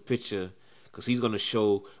wants a picture because he's gonna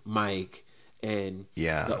show Mike and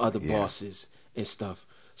the other bosses and stuff.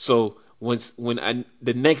 So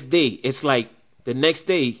the next day,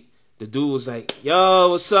 the dude was like, "Yo,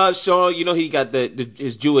 what's up, Sean?" He got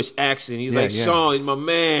his Jewish accent. He's like, "Sean, he's my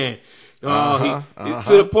man." To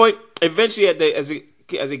the point, eventually, as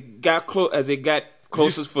it got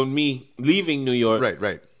closer for me leaving New York,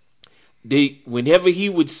 right. Whenever he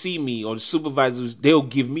would see me or the supervisors, they'll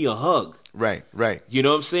give me a hug. Right. You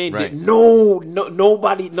know what I'm saying? Right.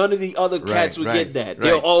 Nobody, none of the other cats would get that.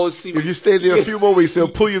 They'll always see me. If you stay there a few more weeks, they'll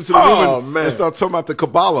pull you into the room and start talking about the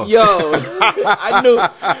Kabbalah. I knew,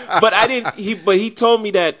 but I didn't. But he told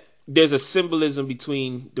me that there's a symbolism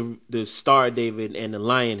between the Star David and the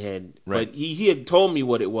lion head. Right. But he had told me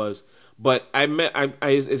what it was. But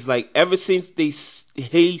it's like ever since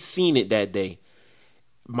he seen it that day,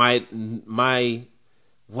 my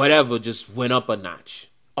whatever just went up a notch.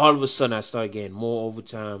 All of a sudden, I started getting more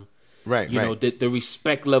overtime. Right. The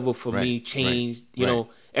respect level for me changed. You know,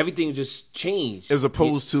 everything just changed. As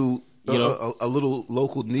opposed to a little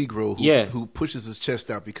local Negro who pushes his chest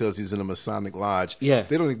out because he's in a Masonic lodge. Yeah.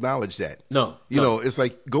 They don't acknowledge that. No. You know, it's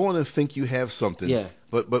like go on and think you have something. Yeah.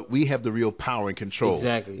 But we have the real power and control.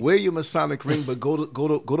 Exactly. Wear your Masonic ring, but go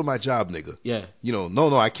to my job, nigga. Yeah.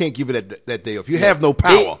 No, I can't give it that day off. You have no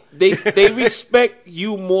power. They respect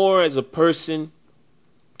you more as a person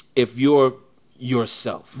if you're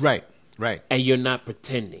yourself. Right. And you're not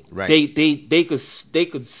pretending. Right. They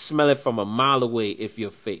could smell it from a mile away if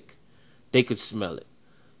you're fake. They could smell it.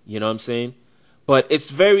 You know what I'm saying? But it's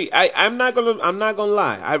very I'm not gonna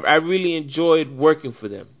lie. I really enjoyed working for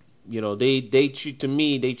them. They treated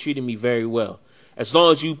me very well. As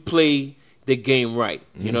long as you play the game right.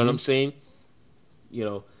 You know what I'm saying?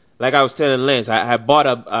 Like I was telling Lance,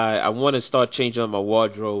 I want to start changing up my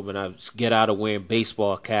wardrobe, and I get out of wearing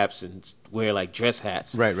baseball caps and wear like dress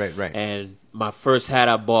hats. Right. And my first hat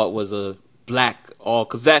I bought was a black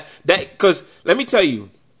because let me tell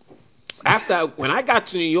you, when I got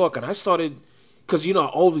to New York and I started, because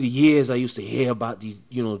over the years I used to hear about these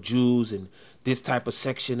Jews and this type of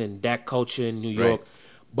section and that culture in New York. Right.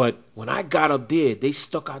 But when I got up there, they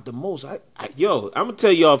stuck out the most. I'm gonna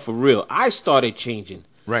tell y'all for real. I started changing.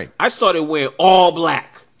 Right. I started wearing all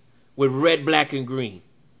black with red, black, and green.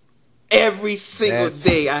 Every single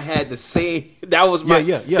day I had the same. That was my.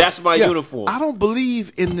 That's my uniform. I don't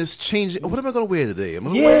believe in this changing. What am I going to wear today? I'm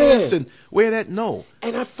going to wear this and wear that. No.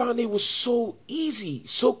 And I found it was so easy,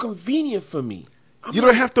 so convenient for me. You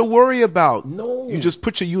don't have to worry about. No. You just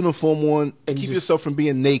put your uniform on to keep yourself from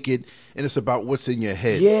being naked, and it's about what's in your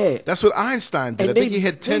head. Yeah. That's what Einstein did. I think he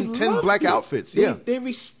had 10 black outfits. They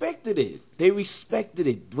respected it. They respected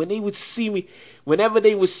it. When they would see me, whenever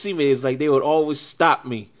they would see me, it's like they would always stop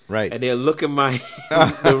me. Right. And they'll look at my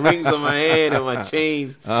the rings on my hand and my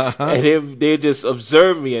chains, and they just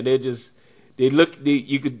observe me, and they just they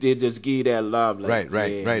just give you that lob, like,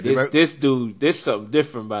 right. This dude, there's something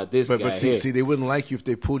different about this guy. But see, they wouldn't like you if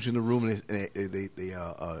they pulled you in the room and they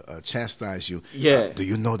chastise you. Yeah. Do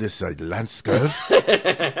you know this LanceScurv?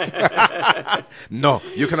 No,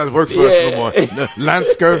 you cannot work for us no more. No,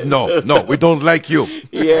 LanceScurv, no, we don't like you.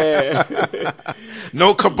 Yeah.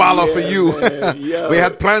 No Kabbalah for you. We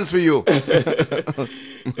had plans for you.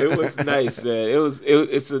 It was nice, man.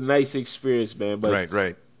 It's a nice experience, man. But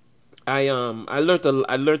right. I learned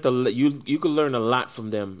a you could learn a lot from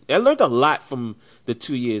them. I learned a lot from the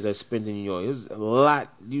 2 years I spent in New York. It was a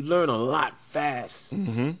lot. You learn a lot fast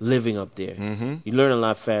living up there. You learn a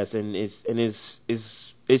lot fast, and it's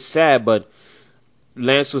sad. But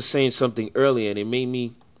Lance was saying something earlier, and it made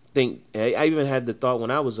me think. I even had the thought when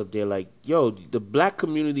I was up there, like, yo, the black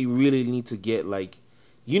community really need to get, like,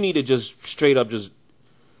 you need to just straight up just,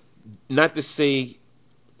 not to say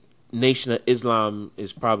Nation of Islam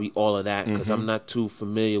is probably all of that, because I'm not too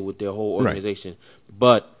familiar with their whole organization. Right.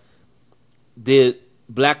 But the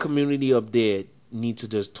black community up there need to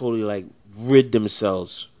just totally, like, rid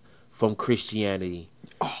themselves from Christianity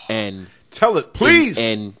and tell it, please,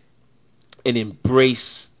 and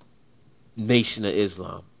embrace Nation of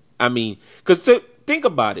Islam. I mean, because think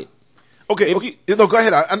about it. Okay, no, go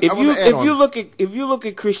ahead. If you look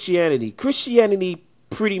at Christianity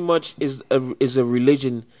pretty much is a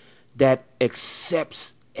religion that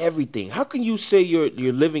accepts everything. How can you say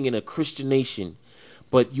you're living in a Christian nation,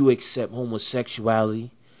 but you accept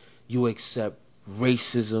homosexuality, you accept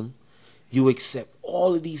racism, you accept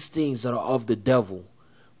all of these things that are of the devil,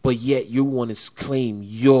 but yet you want to claim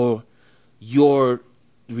your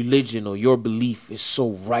religion or your belief is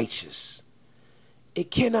so righteous? It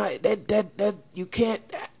cannot. That you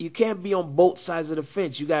can't be on both sides of the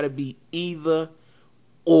fence. You got to be either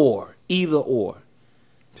or.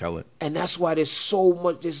 Tell it. And that's why there's so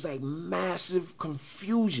much, there's like massive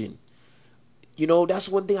confusion. You know, that's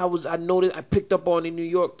one thing I noticed, I picked up on in New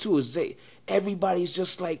York too, is everybody's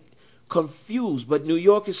just like confused. But New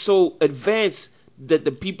York is so advanced that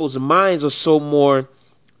the people's minds are so more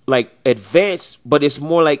like advanced, but it's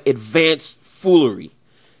more like advanced foolery.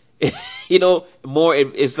 You know,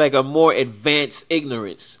 it's like a more advanced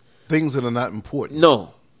ignorance. Things that are not important.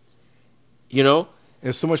 No. You know?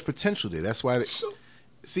 There's so much potential there. That's why,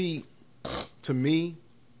 see, to me,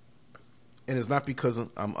 and it's not because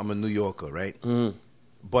I'm a New Yorker, right?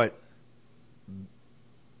 But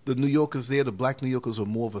the New Yorkers there, the black New Yorkers were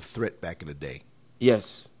more of a threat back in the day.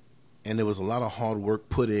 Yes. And there was a lot of hard work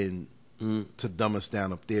put in to dumb us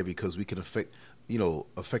down up there because we could affect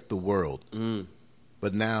the world.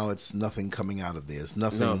 But now it's nothing coming out of there. It's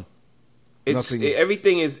nothing. No.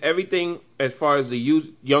 Everything as far as the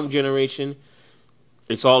young generation.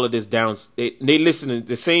 It's all of this down. They listen to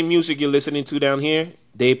the same music you're listening to down here.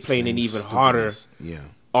 They playing it even harder. Yeah.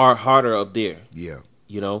 Or harder up there. Yeah.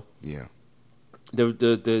 You know. Yeah.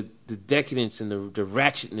 The decadence and the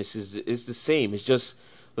ratchetness is the same. It's just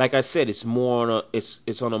like I said. It's more on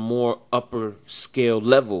it's on a more upper scale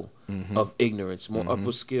level of ignorance, more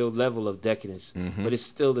upper scale level of decadence. But it's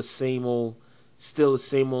still the same old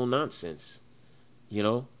nonsense. You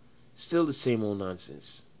know, still the same old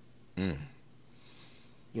nonsense.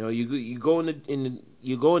 You know, you go in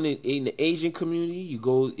the Asian community. You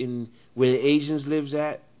go in where the Asians lives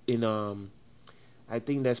at in I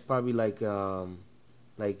think that's probably in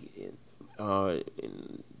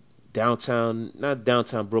downtown, not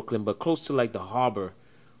downtown Brooklyn, but close to like the harbor,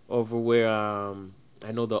 over where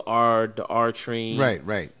I know the R train.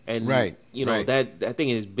 Right. And you know that I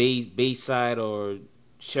think it's Bayside or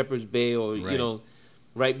Shepherd's Bay or you know,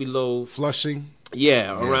 right below Flushing.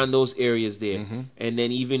 Yeah, around those areas there. And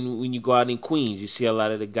then even when you go out in Queens, you see a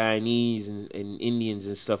lot of the Guyanese and Indians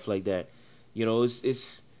and stuff like that. You know,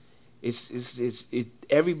 it's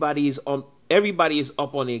everybody is up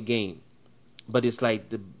on their game. But it's like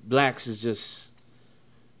the blacks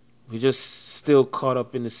we're just still caught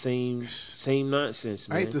up in the same nonsense,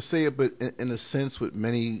 man. I hate to say it, but in a sense with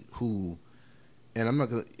many who and I'm not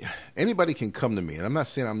gonna. Anybody can come to me, and I'm not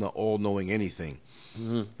saying I'm the all knowing anything,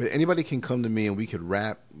 but anybody can come to me, and we could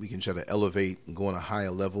rap. We can try to elevate and go on a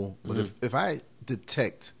higher level. But if I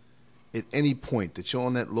detect at any point that you're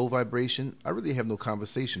on that low vibration, I really have no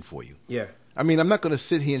conversation for you. Yeah. I mean, I'm not going to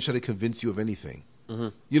sit here and try to convince you of anything.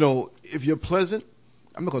 You know, if you're pleasant,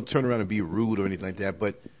 I'm not going to turn around and be rude or anything like that.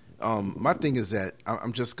 But my thing is that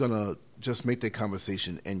I'm just going to just make that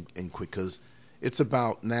conversation and quick, because it's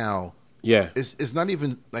about now. Yeah. It's not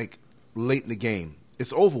even like late in the game.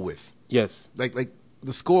 It's over with. Yes. Like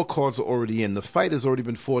the scorecards are already in. The fight has already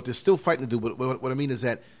been fought. There's still fighting to do. But what I mean is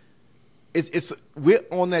that we're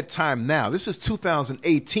on that time now. This is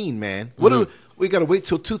 2018, man. What we got to wait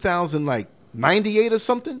till 2098 or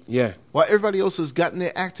something? Yeah. While everybody else has gotten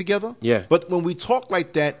their act together? Yeah. But when we talk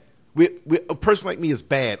like that, a person like me is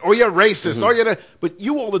bad. Or you're racist. Or you're that. But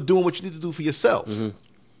you all are doing what you need to do for yourselves.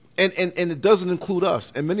 And it doesn't include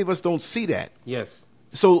us. And many of us don't see that. Yes.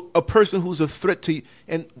 So a person who's a threat to you,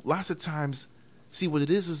 and lots of times, see what it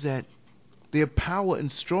is that their power and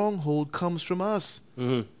stronghold comes from us.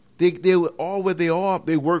 They were all where they are.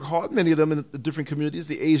 They work hard, many of them in the different communities,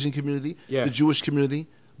 the Asian community, the Jewish community.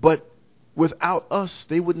 But without us,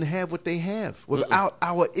 they wouldn't have what they have. Without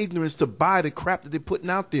our ignorance to buy the crap that they're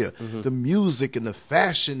putting out there, the music and the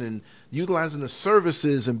fashion and utilizing the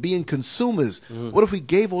services and being consumers. What if we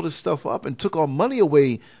gave all this stuff up and took our money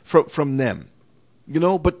away from them? You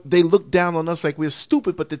know, but they look down on us like we're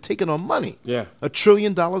stupid, but they're taking our money. Yeah. $1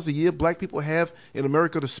 trillion a year black people have in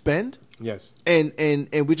America to spend. Yes. And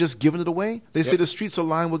we're just giving it away. They say the streets are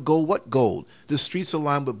lined with gold. What gold? The streets are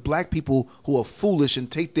lined with black people who are foolish and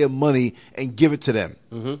take their money and give it to them.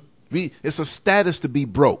 It's a status to be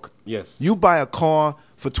broke. Yes. You buy a car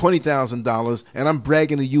for $20,000, and I'm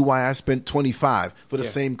bragging to you why I spent $25 for the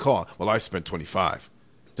same car. Well, I spent $25.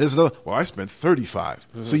 There's another. Well, I spent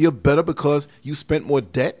 $35. So you're better because you spent more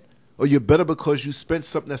debt, or you're better because you spent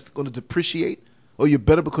something that's going to depreciate, or you're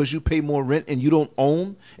better because you pay more rent and you don't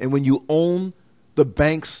own. And when you own, the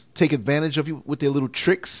banks take advantage of you with their little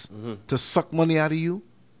tricks to suck money out of you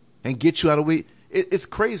and get you out of the way. It's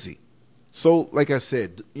crazy. So, like I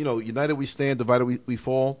said, you know, united we stand, divided we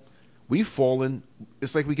fall. We've fallen.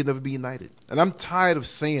 It's like we can never be united. And I'm tired of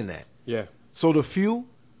saying that. Yeah. So the few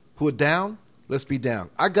who are down, let's be down.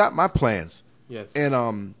 I got my plans. Yes. And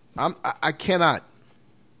I cannot.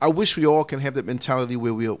 I wish we all can have that mentality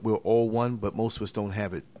where we're all one, but most of us don't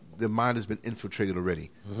have it. Their mind has been infiltrated already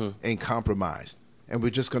and compromised. And we're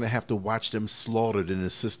just going to have to watch them slaughtered in the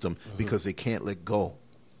system because they can't let go.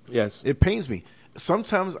 Yes. It pains me.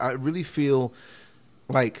 Sometimes I really feel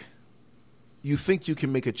like you think you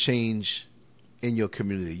can make a change in your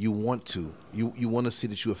community. You want to. You want to see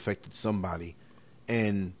that you affected somebody.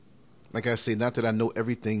 And like I say, not that I know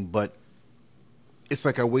everything, but it's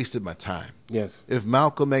like I wasted my time. Yes. If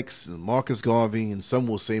Malcolm X and Marcus Garvey, and some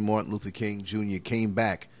will say Martin Luther King Jr. came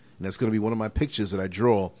back, and that's going to be one of my pictures that I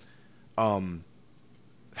draw,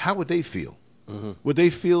 how would they feel? Would they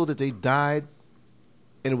feel that they died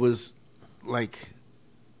and it was like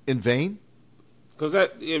in vain? Because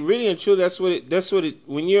it really and truly, that's what it.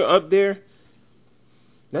 When you're up there,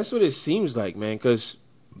 that's what it seems like, man. Because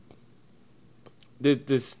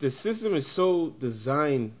the system is so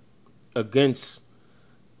designed against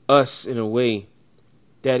us in a way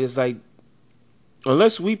that it's like,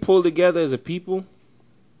 unless we pull together as a people,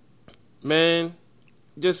 man,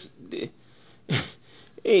 just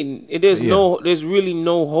there's really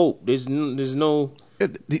no hope. There's no.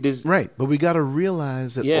 Right, but we got to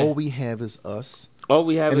realize that all we have is us. All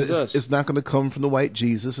we have is us. It's not going to come from the white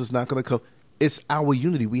Jesus. It's not going to come. It's our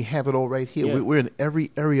unity. We have it all right here. Yeah. We're in every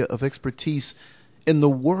area of expertise in the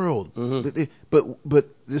world. But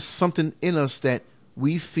there's something in us that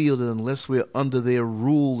we feel that unless we're under their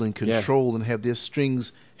rule and control and have their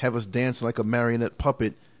strings have us dancing like a marionette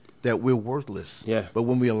puppet, that we're worthless. Yeah. But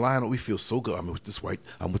when we align, we feel so good. I'm with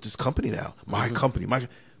this company now. My company.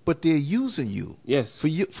 But they're using you. Yes. For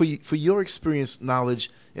your experience, knowledge,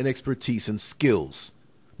 and expertise and skills.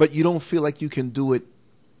 But you don't feel like you can do it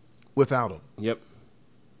without them. Yep.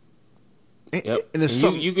 And it's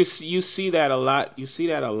you see that a lot. You see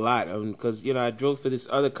that a lot because I drove for this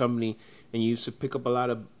other company and you used to pick up a lot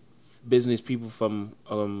of business people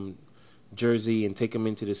from Jersey and take them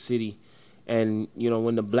into the city. And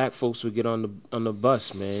when the black folks would get on the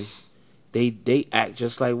bus, man, they act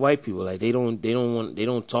just like white people. Like they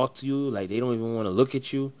don't talk to you. Like they don't even want to look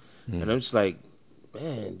at you. And I'm just like,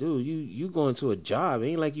 man, dude, you going to a job. It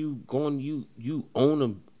ain't like you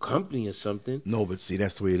own company or something. No, but see,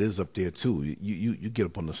 that's the way it is up there too. You get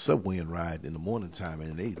up on the subway and ride in the morning time,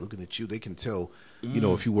 and they looking at you. They can tell,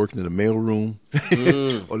 if you're working in the mail room,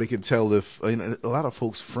 or they can tell if a lot of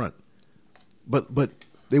folks front, but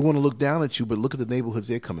they want to look down at you. But look at the neighborhoods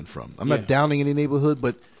they're coming from. I'm not downing any neighborhood,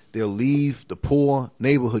 but they'll leave the poor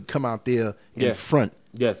neighborhood, come out there in front.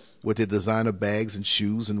 Yes. With their designer bags and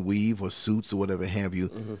shoes and weave or suits or whatever have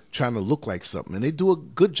you, trying to look like something. And they do a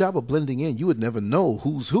good job of blending in. You would never know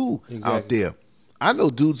who's who out there. I know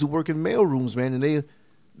dudes who work in mail rooms, man, and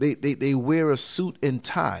they wear a suit and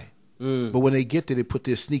tie. But when they get there, they put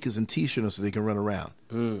their sneakers and T-shirt on so they can run around.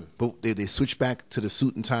 But they switch back to the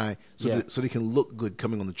suit and tie so they can look good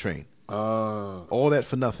coming on the train. All that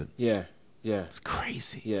for nothing. Yeah. It's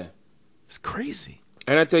crazy. Yeah. It's crazy.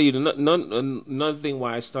 And I tell you, another thing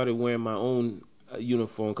why I started wearing my own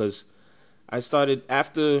uniform, because I started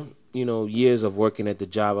after, years of working at the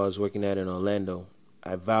job I was working at in Orlando,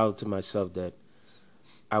 I vowed to myself that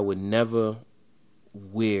I would never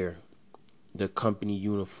wear the company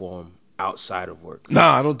uniform outside of work.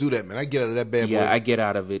 Nah, I don't do that, man. I get out of that bad boy. Yeah, I get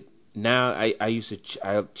out of it. Now, I used to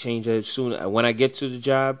I change it soon. When I get to the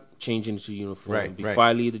job, change into uniform. Right, Before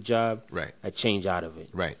I leave the job, right. I change out of it.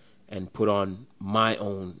 Right. And put on my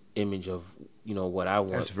own image of, what I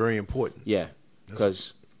want. That's very important. Yeah,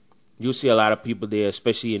 because you'll see a lot of people there,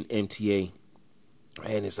 especially in MTA,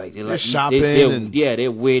 and it's like they're shopping. They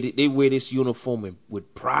wear this uniform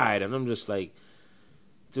with pride, and I'm just like,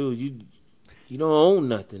 dude, you don't own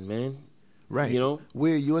nothing, man. Right.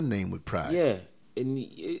 Wear your name with pride. Yeah, and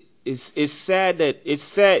it's sad that it's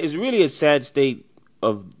sad. It's really a sad state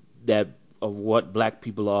of what black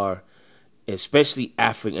people are. Especially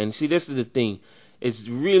African. And see, this is the thing. It's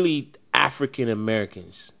really African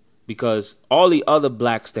Americans. Because all the other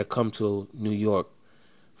blacks that come to New York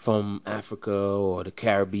from Africa or the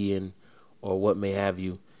Caribbean or what may have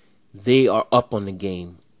you, they are up on the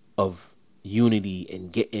game of unity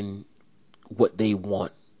and getting what they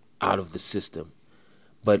want out of the system.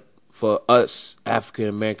 But for us, African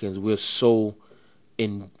Americans, we're still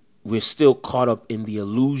caught up in the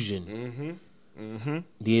illusion.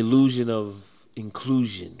 The illusion of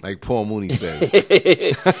inclusion, like Paul Mooney says, and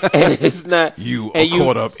it's not. You are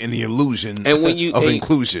caught up in the illusion of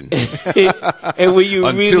inclusion, and when you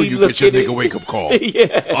until really you look get your at nigga wake up call.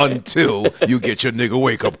 Until you get your nigga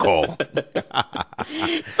wake up call.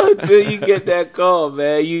 Until you get that call,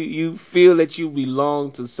 man, you feel that you belong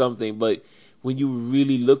to something, but when you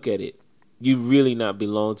really look at it, you really not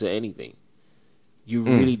belong to anything. You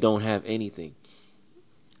really don't have anything.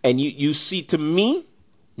 And you see, to me,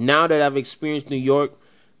 now that I've experienced New York,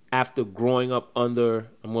 after growing up under,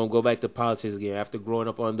 I'm going to go back to politics again, after growing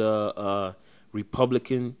up under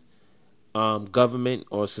Republican government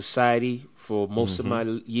or society for most of my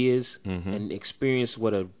years and experienced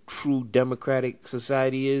what a true democratic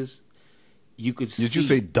society is, you could see. Did you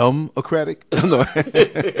say dumb-ocratic? No.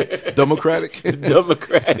 Democratic?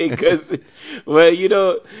 Democratic, because,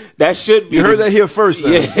 well, that should be. You heard that here first,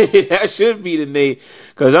 then. Yeah, that should be the name.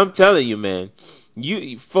 Because I'm telling you, man,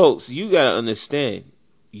 folks, you got to understand,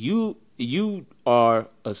 you are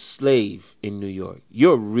a slave in New York.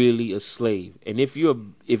 You're really a slave. And if you're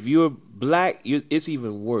black, it's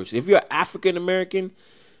even worse. If you're African American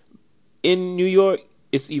in New York,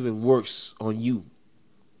 it's even worse on you.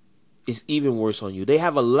 It's even worse on you. They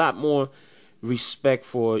have a lot more respect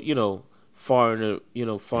for, foreign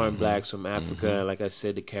blacks from Africa, like I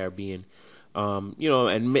said, the Caribbean. And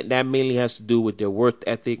that mainly has to do with their work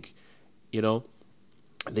ethic.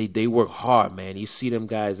 They work hard, man. You see them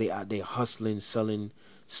guys, they out there hustling, selling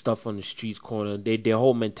stuff on the streets corner. Their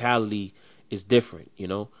whole mentality is different,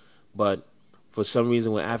 But for some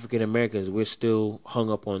reason, with African Americans, we're still hung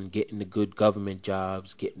up on getting the good government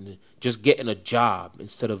jobs, getting a job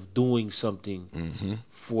instead of doing something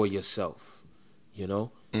for yourself,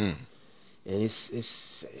 And it's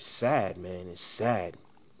sad, man. It's sad.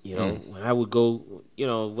 When I would go,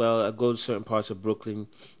 I go to certain parts of Brooklyn,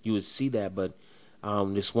 you would see that. But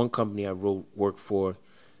this one company I worked for,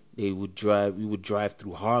 we would drive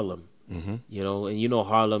through Harlem, and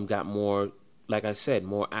Harlem got more. Like I said,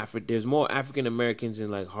 there's more African Americans in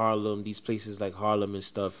like Harlem, these places like Harlem and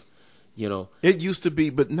stuff, It used to be,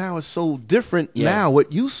 but now it's so different. Yeah. Now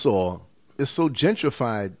what you saw is so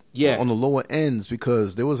gentrified on the lower ends,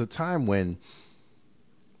 because there was a time when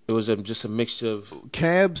it was just a mixture of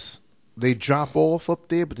cabs, they drop off up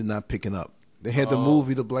there, but they're not picking up. They had the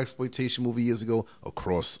blaxploitation movie years ago,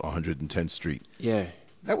 Across 110th Street. Yeah.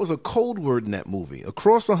 That was a code word in that movie.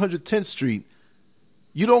 Across 110th Street,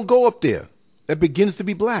 you don't go up there. That begins to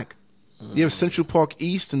be black. You have Central Park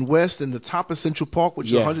East and West, and the top of Central Park,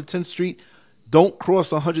 which is 110th Street. Don't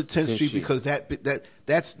cross 110th Street because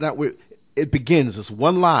that's not where it begins. It's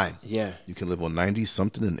one line. Yeah. You can live on 90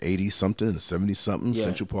 something and 80 something and 70 something,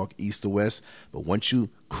 Central Park, east or west. But once you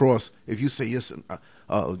cross, if you say yes,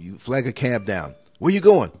 you flag a cab down. Where you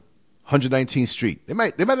going? 119th Street. They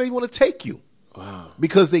might not even want to take you. Wow.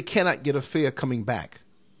 Because they cannot get a fare coming back.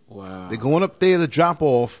 Wow. They're going up there to drop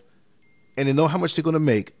off, and they know how much they're going to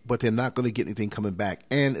make, but they're not going to get anything coming back.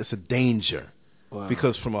 And it's a danger. Wow.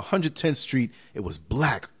 Because from 110th Street, it was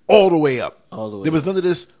black all the way up. There was none of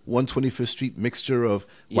this 125th Street mixture of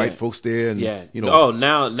white folks there. And, you know. Oh,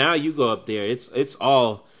 now you go up there. It's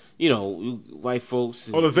all, you know, white folks.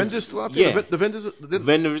 Oh, the vendors still up there? Yeah.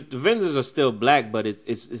 The vendors are still black, but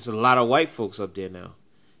it's a lot of white folks up there now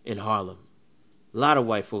in Harlem. A lot of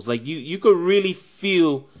white folks. Like, you could really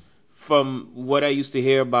feel from what I used to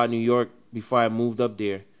hear about New York before I moved up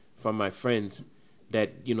there from my friends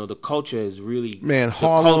that, you know, the culture is really Harlem, the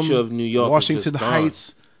culture of New York, Washington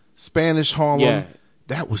Heights, Spanish Harlem. Yeah.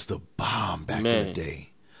 That was the bomb back in the day.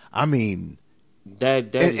 I mean,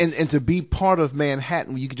 and to be part of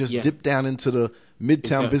Manhattan, where you could just dip down into the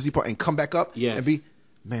Midtown busy part and come back up and be.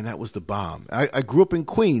 Man, that was the bomb. I grew up in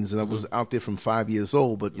Queens, and I was out there from 5 years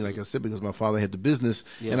old. But like I said, because my father had the business,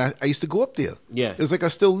 and I used to go up there. Yeah, it was like I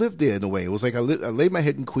still lived there in a way. It was like I laid my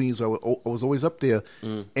head in Queens, but I was always up there,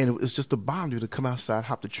 and it was just a bomb to come outside,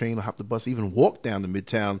 hop the train or hop the bus, even walk down to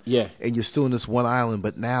Midtown. Yeah, and you're still in this one island.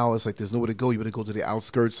 But now it's like there's nowhere to go. You better go to the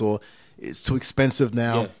outskirts, or it's too expensive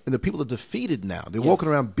now. Yeah. And the people are defeated now. They're walking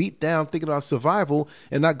around beat down, thinking about survival,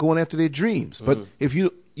 and not going after their dreams. But if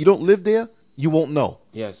you don't live there, you won't know.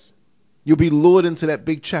 Yes. You'll be lured into that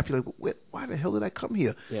big trap. You're like, why the hell did I come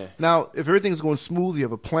here? Yeah. Now, if everything's going smooth, you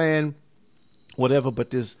have a plan, whatever,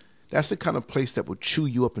 but that's the kind of place that will chew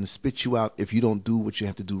you up and spit you out if you don't do what you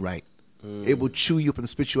have to do right. It will chew you up and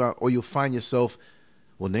spit you out, or you'll find yourself,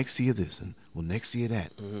 well, next year this, and well, next year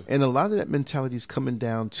that. And a lot of that mentality is coming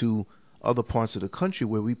down to other parts of the country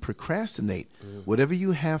where we procrastinate. Whatever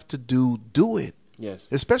you have to do, do it. Yes.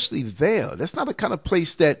 Especially there. That's not the kind of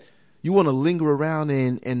place that you want to linger around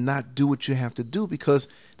in and not do what you have to do because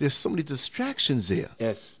there's so many distractions there.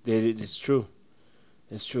 Yes, it's true.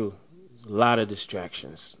 It's true. A lot of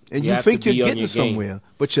distractions. And you think you're getting somewhere,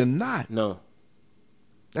 but you're not. No.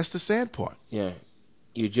 That's the sad part. Yeah.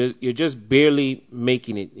 You're just barely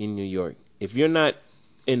making it in New York. If you're not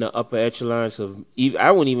in the upper echelons of, I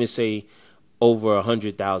wouldn't even say over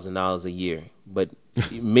 $100,000 a year, but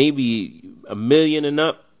maybe $1 million and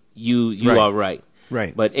up, you are right.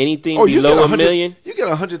 Right, but anything below $1 million, you get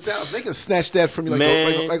 100,000. They can snatch that from you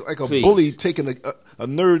like a bully taking a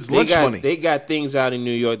nerd's lunch money. They got things out in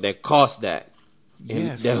New York that cost that.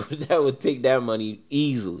 Yes, that would take that money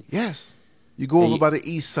easily. Yes, you go over by the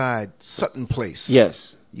East Side, Sutton Place.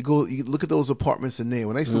 Yes, you look at those apartments in there.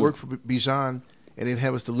 When I used to work for Bijan, and they'd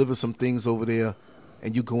have us deliver some things over there,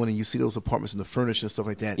 and you go in and you see those apartments and the furniture and stuff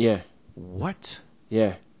like that. Yeah, what?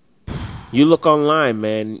 Yeah, you look online,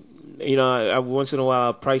 man. You know, I once in a while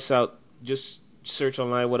I price out, just search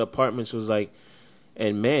online what apartments was like,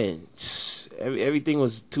 and man, everything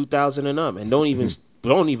was 2,000 and up, and don't even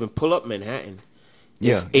pull up Manhattan.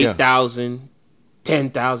 It's 8,000,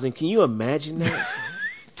 10,000. Can you imagine that?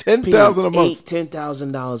 10,000 a month,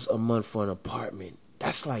 $10,000 a month for an apartment.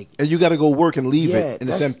 That's like, and you got to go work and leave it, and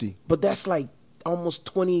it's empty. But that's like almost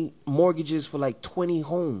 20 mortgages for like 20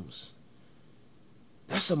 homes.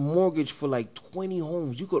 That's a mortgage for like 20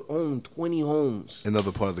 homes. You could own 20 homes.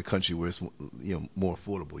 Another part of the country where it's more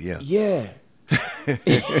affordable. Yeah. Yeah.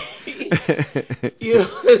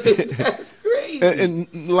 That's crazy.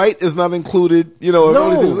 And light is not included.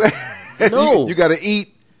 No. You got to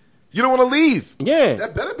eat. You don't want to leave. Yeah.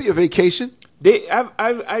 That better be a vacation.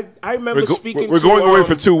 I remember speaking. We're going away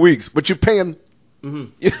for 2 weeks, but you're paying.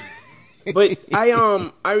 Mm-hmm. But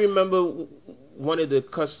I remember. One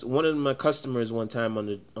of my customers one time on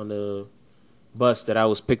the bus that I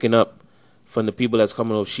was picking up from the people that's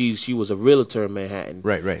coming over. She was a realtor in Manhattan.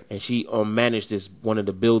 Right. And she managed one of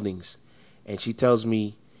the buildings. And she tells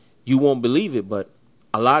me, you won't believe it, but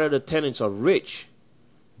a lot of the tenants are rich,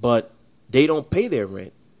 but they don't pay their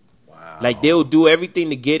rent. Wow. Like they'll do everything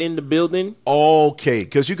to get in the building. Okay,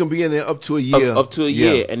 because you can be in there up to a year. Up to a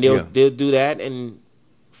year, and they'll do that and.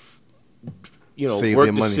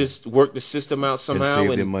 Work the system out somehow and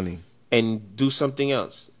save their money and do something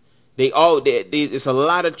else. It's a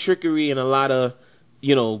lot of trickery and a lot of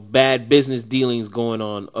bad business dealings going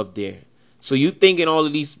on up there. So you thinking all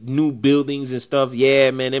of these new buildings and stuff? Yeah,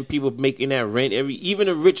 man. Them people making that rent even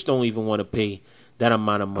the rich don't even want to pay that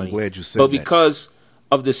amount of money. I'm glad you said that. But because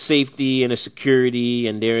of the safety and the security,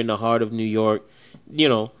 and they're in the heart of New York,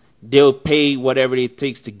 they'll pay whatever it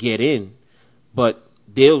takes to get in. but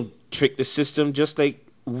they'll trick the system just like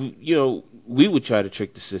we would try to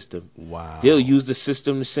trick the system. Wow. They'll use the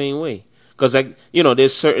system the same way. Because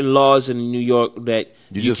there's certain laws in New York that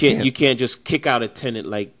you can't just kick out a tenant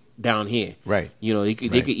like down here. Right. They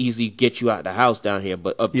could easily get you out the house down here,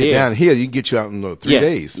 but up there, down here you can get you out in 3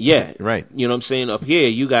 days. Yeah. Right. You know what I'm saying? Up here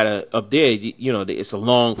you gotta it's a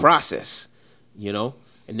long process. And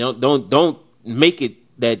don't make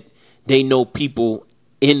it that they know people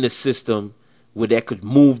in the system where that could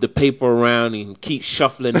move the paper around and keep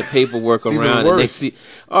shuffling the paperwork around. And they see,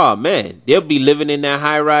 oh man, they'll be living in that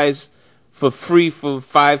high rise for free for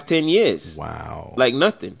 5-10 years. Wow. Like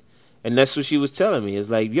nothing. And that's what she was telling me. It's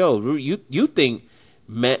like, yo, you think,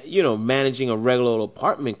 managing a regular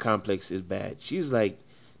apartment complex is bad. She's like,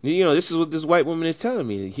 this is what this white woman is telling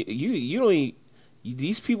me.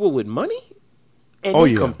 These people with money, and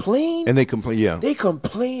they complain. And they complain, yeah. They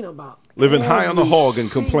complain about living high on the hog and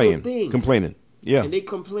complaining. Yeah. And they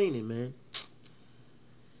complaining, man.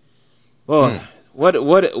 Well,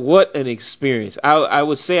 what an experience. I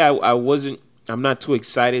would say I'm not too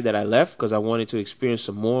excited that I left because I wanted to experience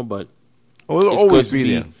some more, but it'll always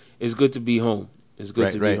be there. It's good to be home. It's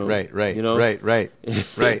good to be home. Right. Right.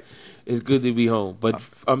 It's good to be home. But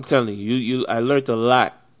I'm telling you, I learned a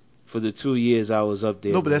lot for the 2 years I was up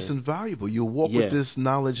there. No, but that's invaluable. You'll walk with this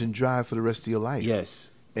knowledge and drive for the rest of your life. Yes.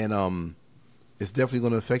 And it's definitely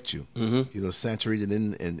going to affect you. Mm-hmm. Saturated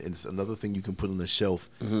in, and it's another thing you can put on the shelf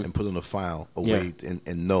and put on a file away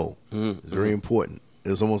and know. It's very important.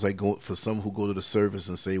 It's almost like for some who go to the service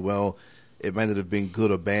and say, well, it might not have been good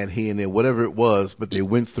or bad here and there, whatever it was, but they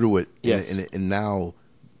went through it, and now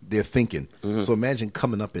they're thinking. So imagine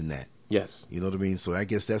coming up in that. Yes. You know what I mean? So I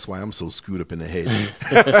guess that's why I'm so screwed up in the head.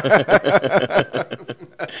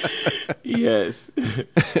 Yes.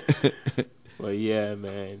 Well, yeah,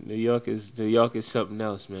 man. New York is something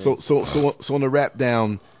else, man. So on the wrap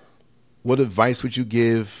down, what advice would you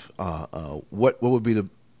give? What would be the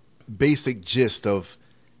basic gist of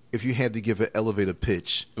if you had to give an elevator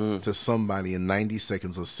pitch to somebody in 90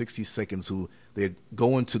 seconds or 60 seconds who they're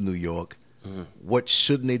going to New York? What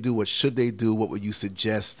shouldn't they do? What should they do? What would you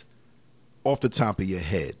suggest off the top of your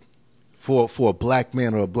head for a black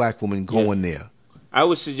man or a black woman going there? I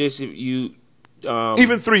would suggest if you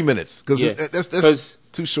even 3 minutes, because that's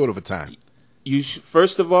too short of a time.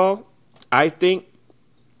 First of all, I think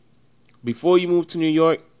before you move to New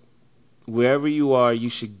York, wherever you are, you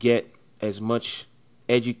should get as much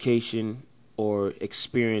education or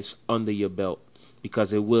experience under your belt,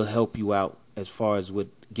 because it will help you out as far as with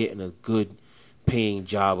getting a good paying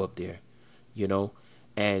job up there,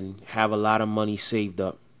 and have a lot of money saved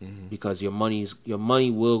up, because your money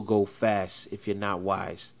will go fast if you're not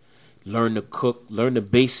wise. Learn to cook, learn the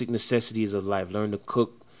basic necessities of life, learn to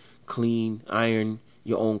cook, clean, iron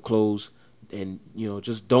your own clothes, and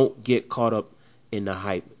just don't get caught up in the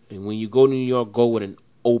hype. And when you go to New York, go with an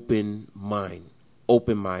open mind.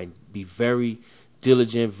 Be very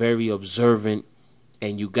diligent, very observant,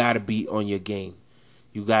 and you got to be on your game.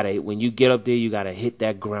 When you get up there, you got to hit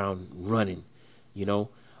that ground running,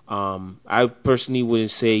 I personally wouldn't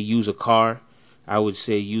say use a car. I would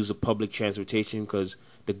say use a public transportation, because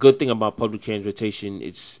the good thing about public transportation,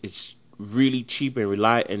 it's really cheap and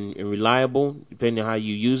reliable, depending on how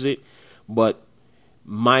you use it. But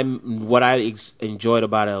what I enjoyed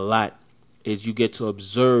about it a lot is you get to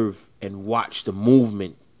observe and watch the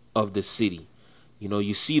movement of the city.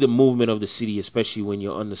 You see the movement of the city, especially when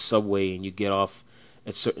you're on the subway and you get off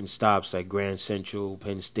at certain stops like Grand Central,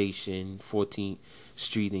 Penn Station, 14th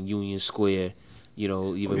Street, and Union Square.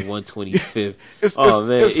 Even 125th. It's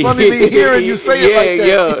funny to hear you say it like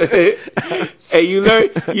that. And you learn.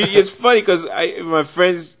 It's funny because my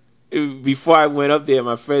friends, before I went up there,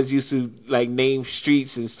 my friends used to name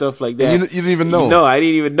streets and stuff like that. You didn't even know. No, I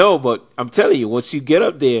didn't even know. But I'm telling you, once you get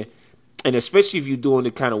up there, and especially if you're doing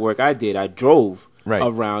the kind of work I did, I drove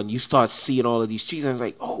around. You start seeing all of these streets, and I was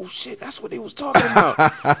like, "Oh shit, that's what they was talking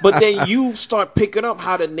about." But then you start picking up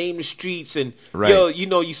how to name the streets, and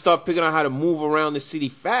you start picking up how to move around the city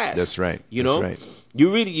fast. That's right. That's right.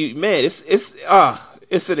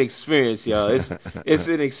 It's an experience, y'all. It's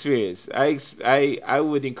an experience. I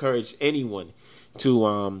would encourage anyone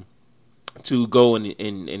to go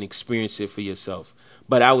and experience it for yourself.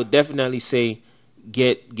 But I would definitely say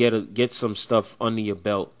get some stuff under your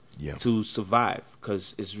belt to survive,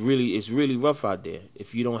 because it's really rough out there.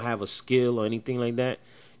 If you don't have a skill or anything like that,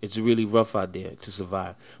 it's really rough out there to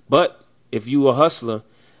survive. But if you a hustler,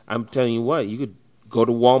 I'm telling you what, you could go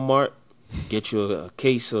to Walmart, get you a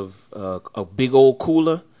case of a big old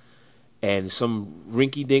cooler and some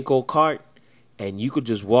rinky-dink old cart, and you could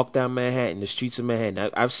just walk down Manhattan, the streets of Manhattan.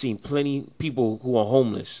 I've seen plenty people who are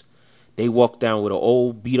homeless. They walk down with an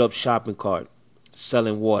old beat up shopping cart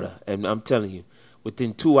selling water, and I'm telling you,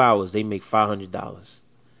 within 2 hours they make $500,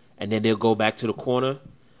 and then they'll go back to the corner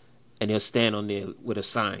and they'll stand on there with a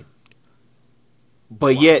sign.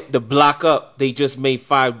 But yet the block up, they just made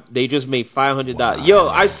 $500. Wow. Yo,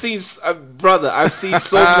 I've seen so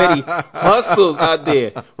many hustles out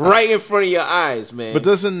there right in front of your eyes, man. But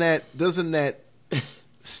doesn't that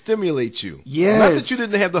stimulate you? Yes. Not that you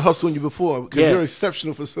didn't have the hustle in you before, because you're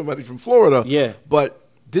exceptional for somebody from Florida. Yeah. But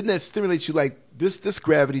didn't that stimulate you? Like this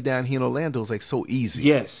gravity down here in Orlando is like so easy.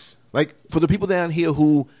 Yes. Like for the people down here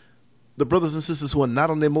the brothers and sisters who are not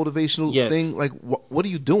on their motivational thing, like what are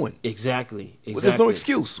you doing? Exactly. Well, there's no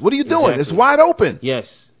excuse. What are you doing? It's wide open.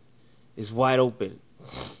 Yes, it's wide open.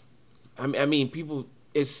 I mean, people.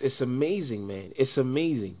 It's amazing, man. It's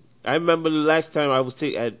amazing. I remember the last time I was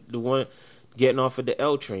at the one getting off at the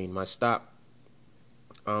L train, my stop.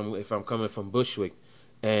 If I'm coming from Bushwick,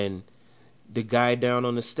 and the guy down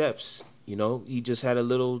on the steps, he just had a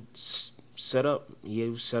little setup. He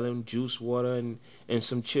was selling juice, water, and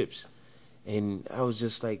some chips. And I was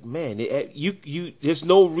just like, man, there's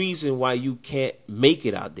no reason why you can't make make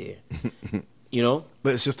it out there,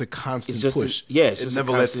 But it's just a constant push. It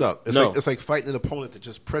never lets up. It's like fighting an opponent that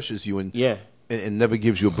just pressures you and never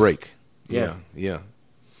gives you a break. Yeah.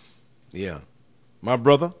 My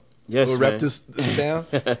brother. Yes, we'll wrap this down.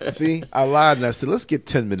 See, I lied and I said, let's get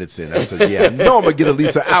 10 minutes in. I said, I know I'm going to get at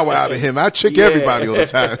least an hour out of him. I trick everybody all the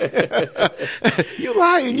time. You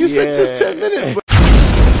lying. You said just 10 minutes.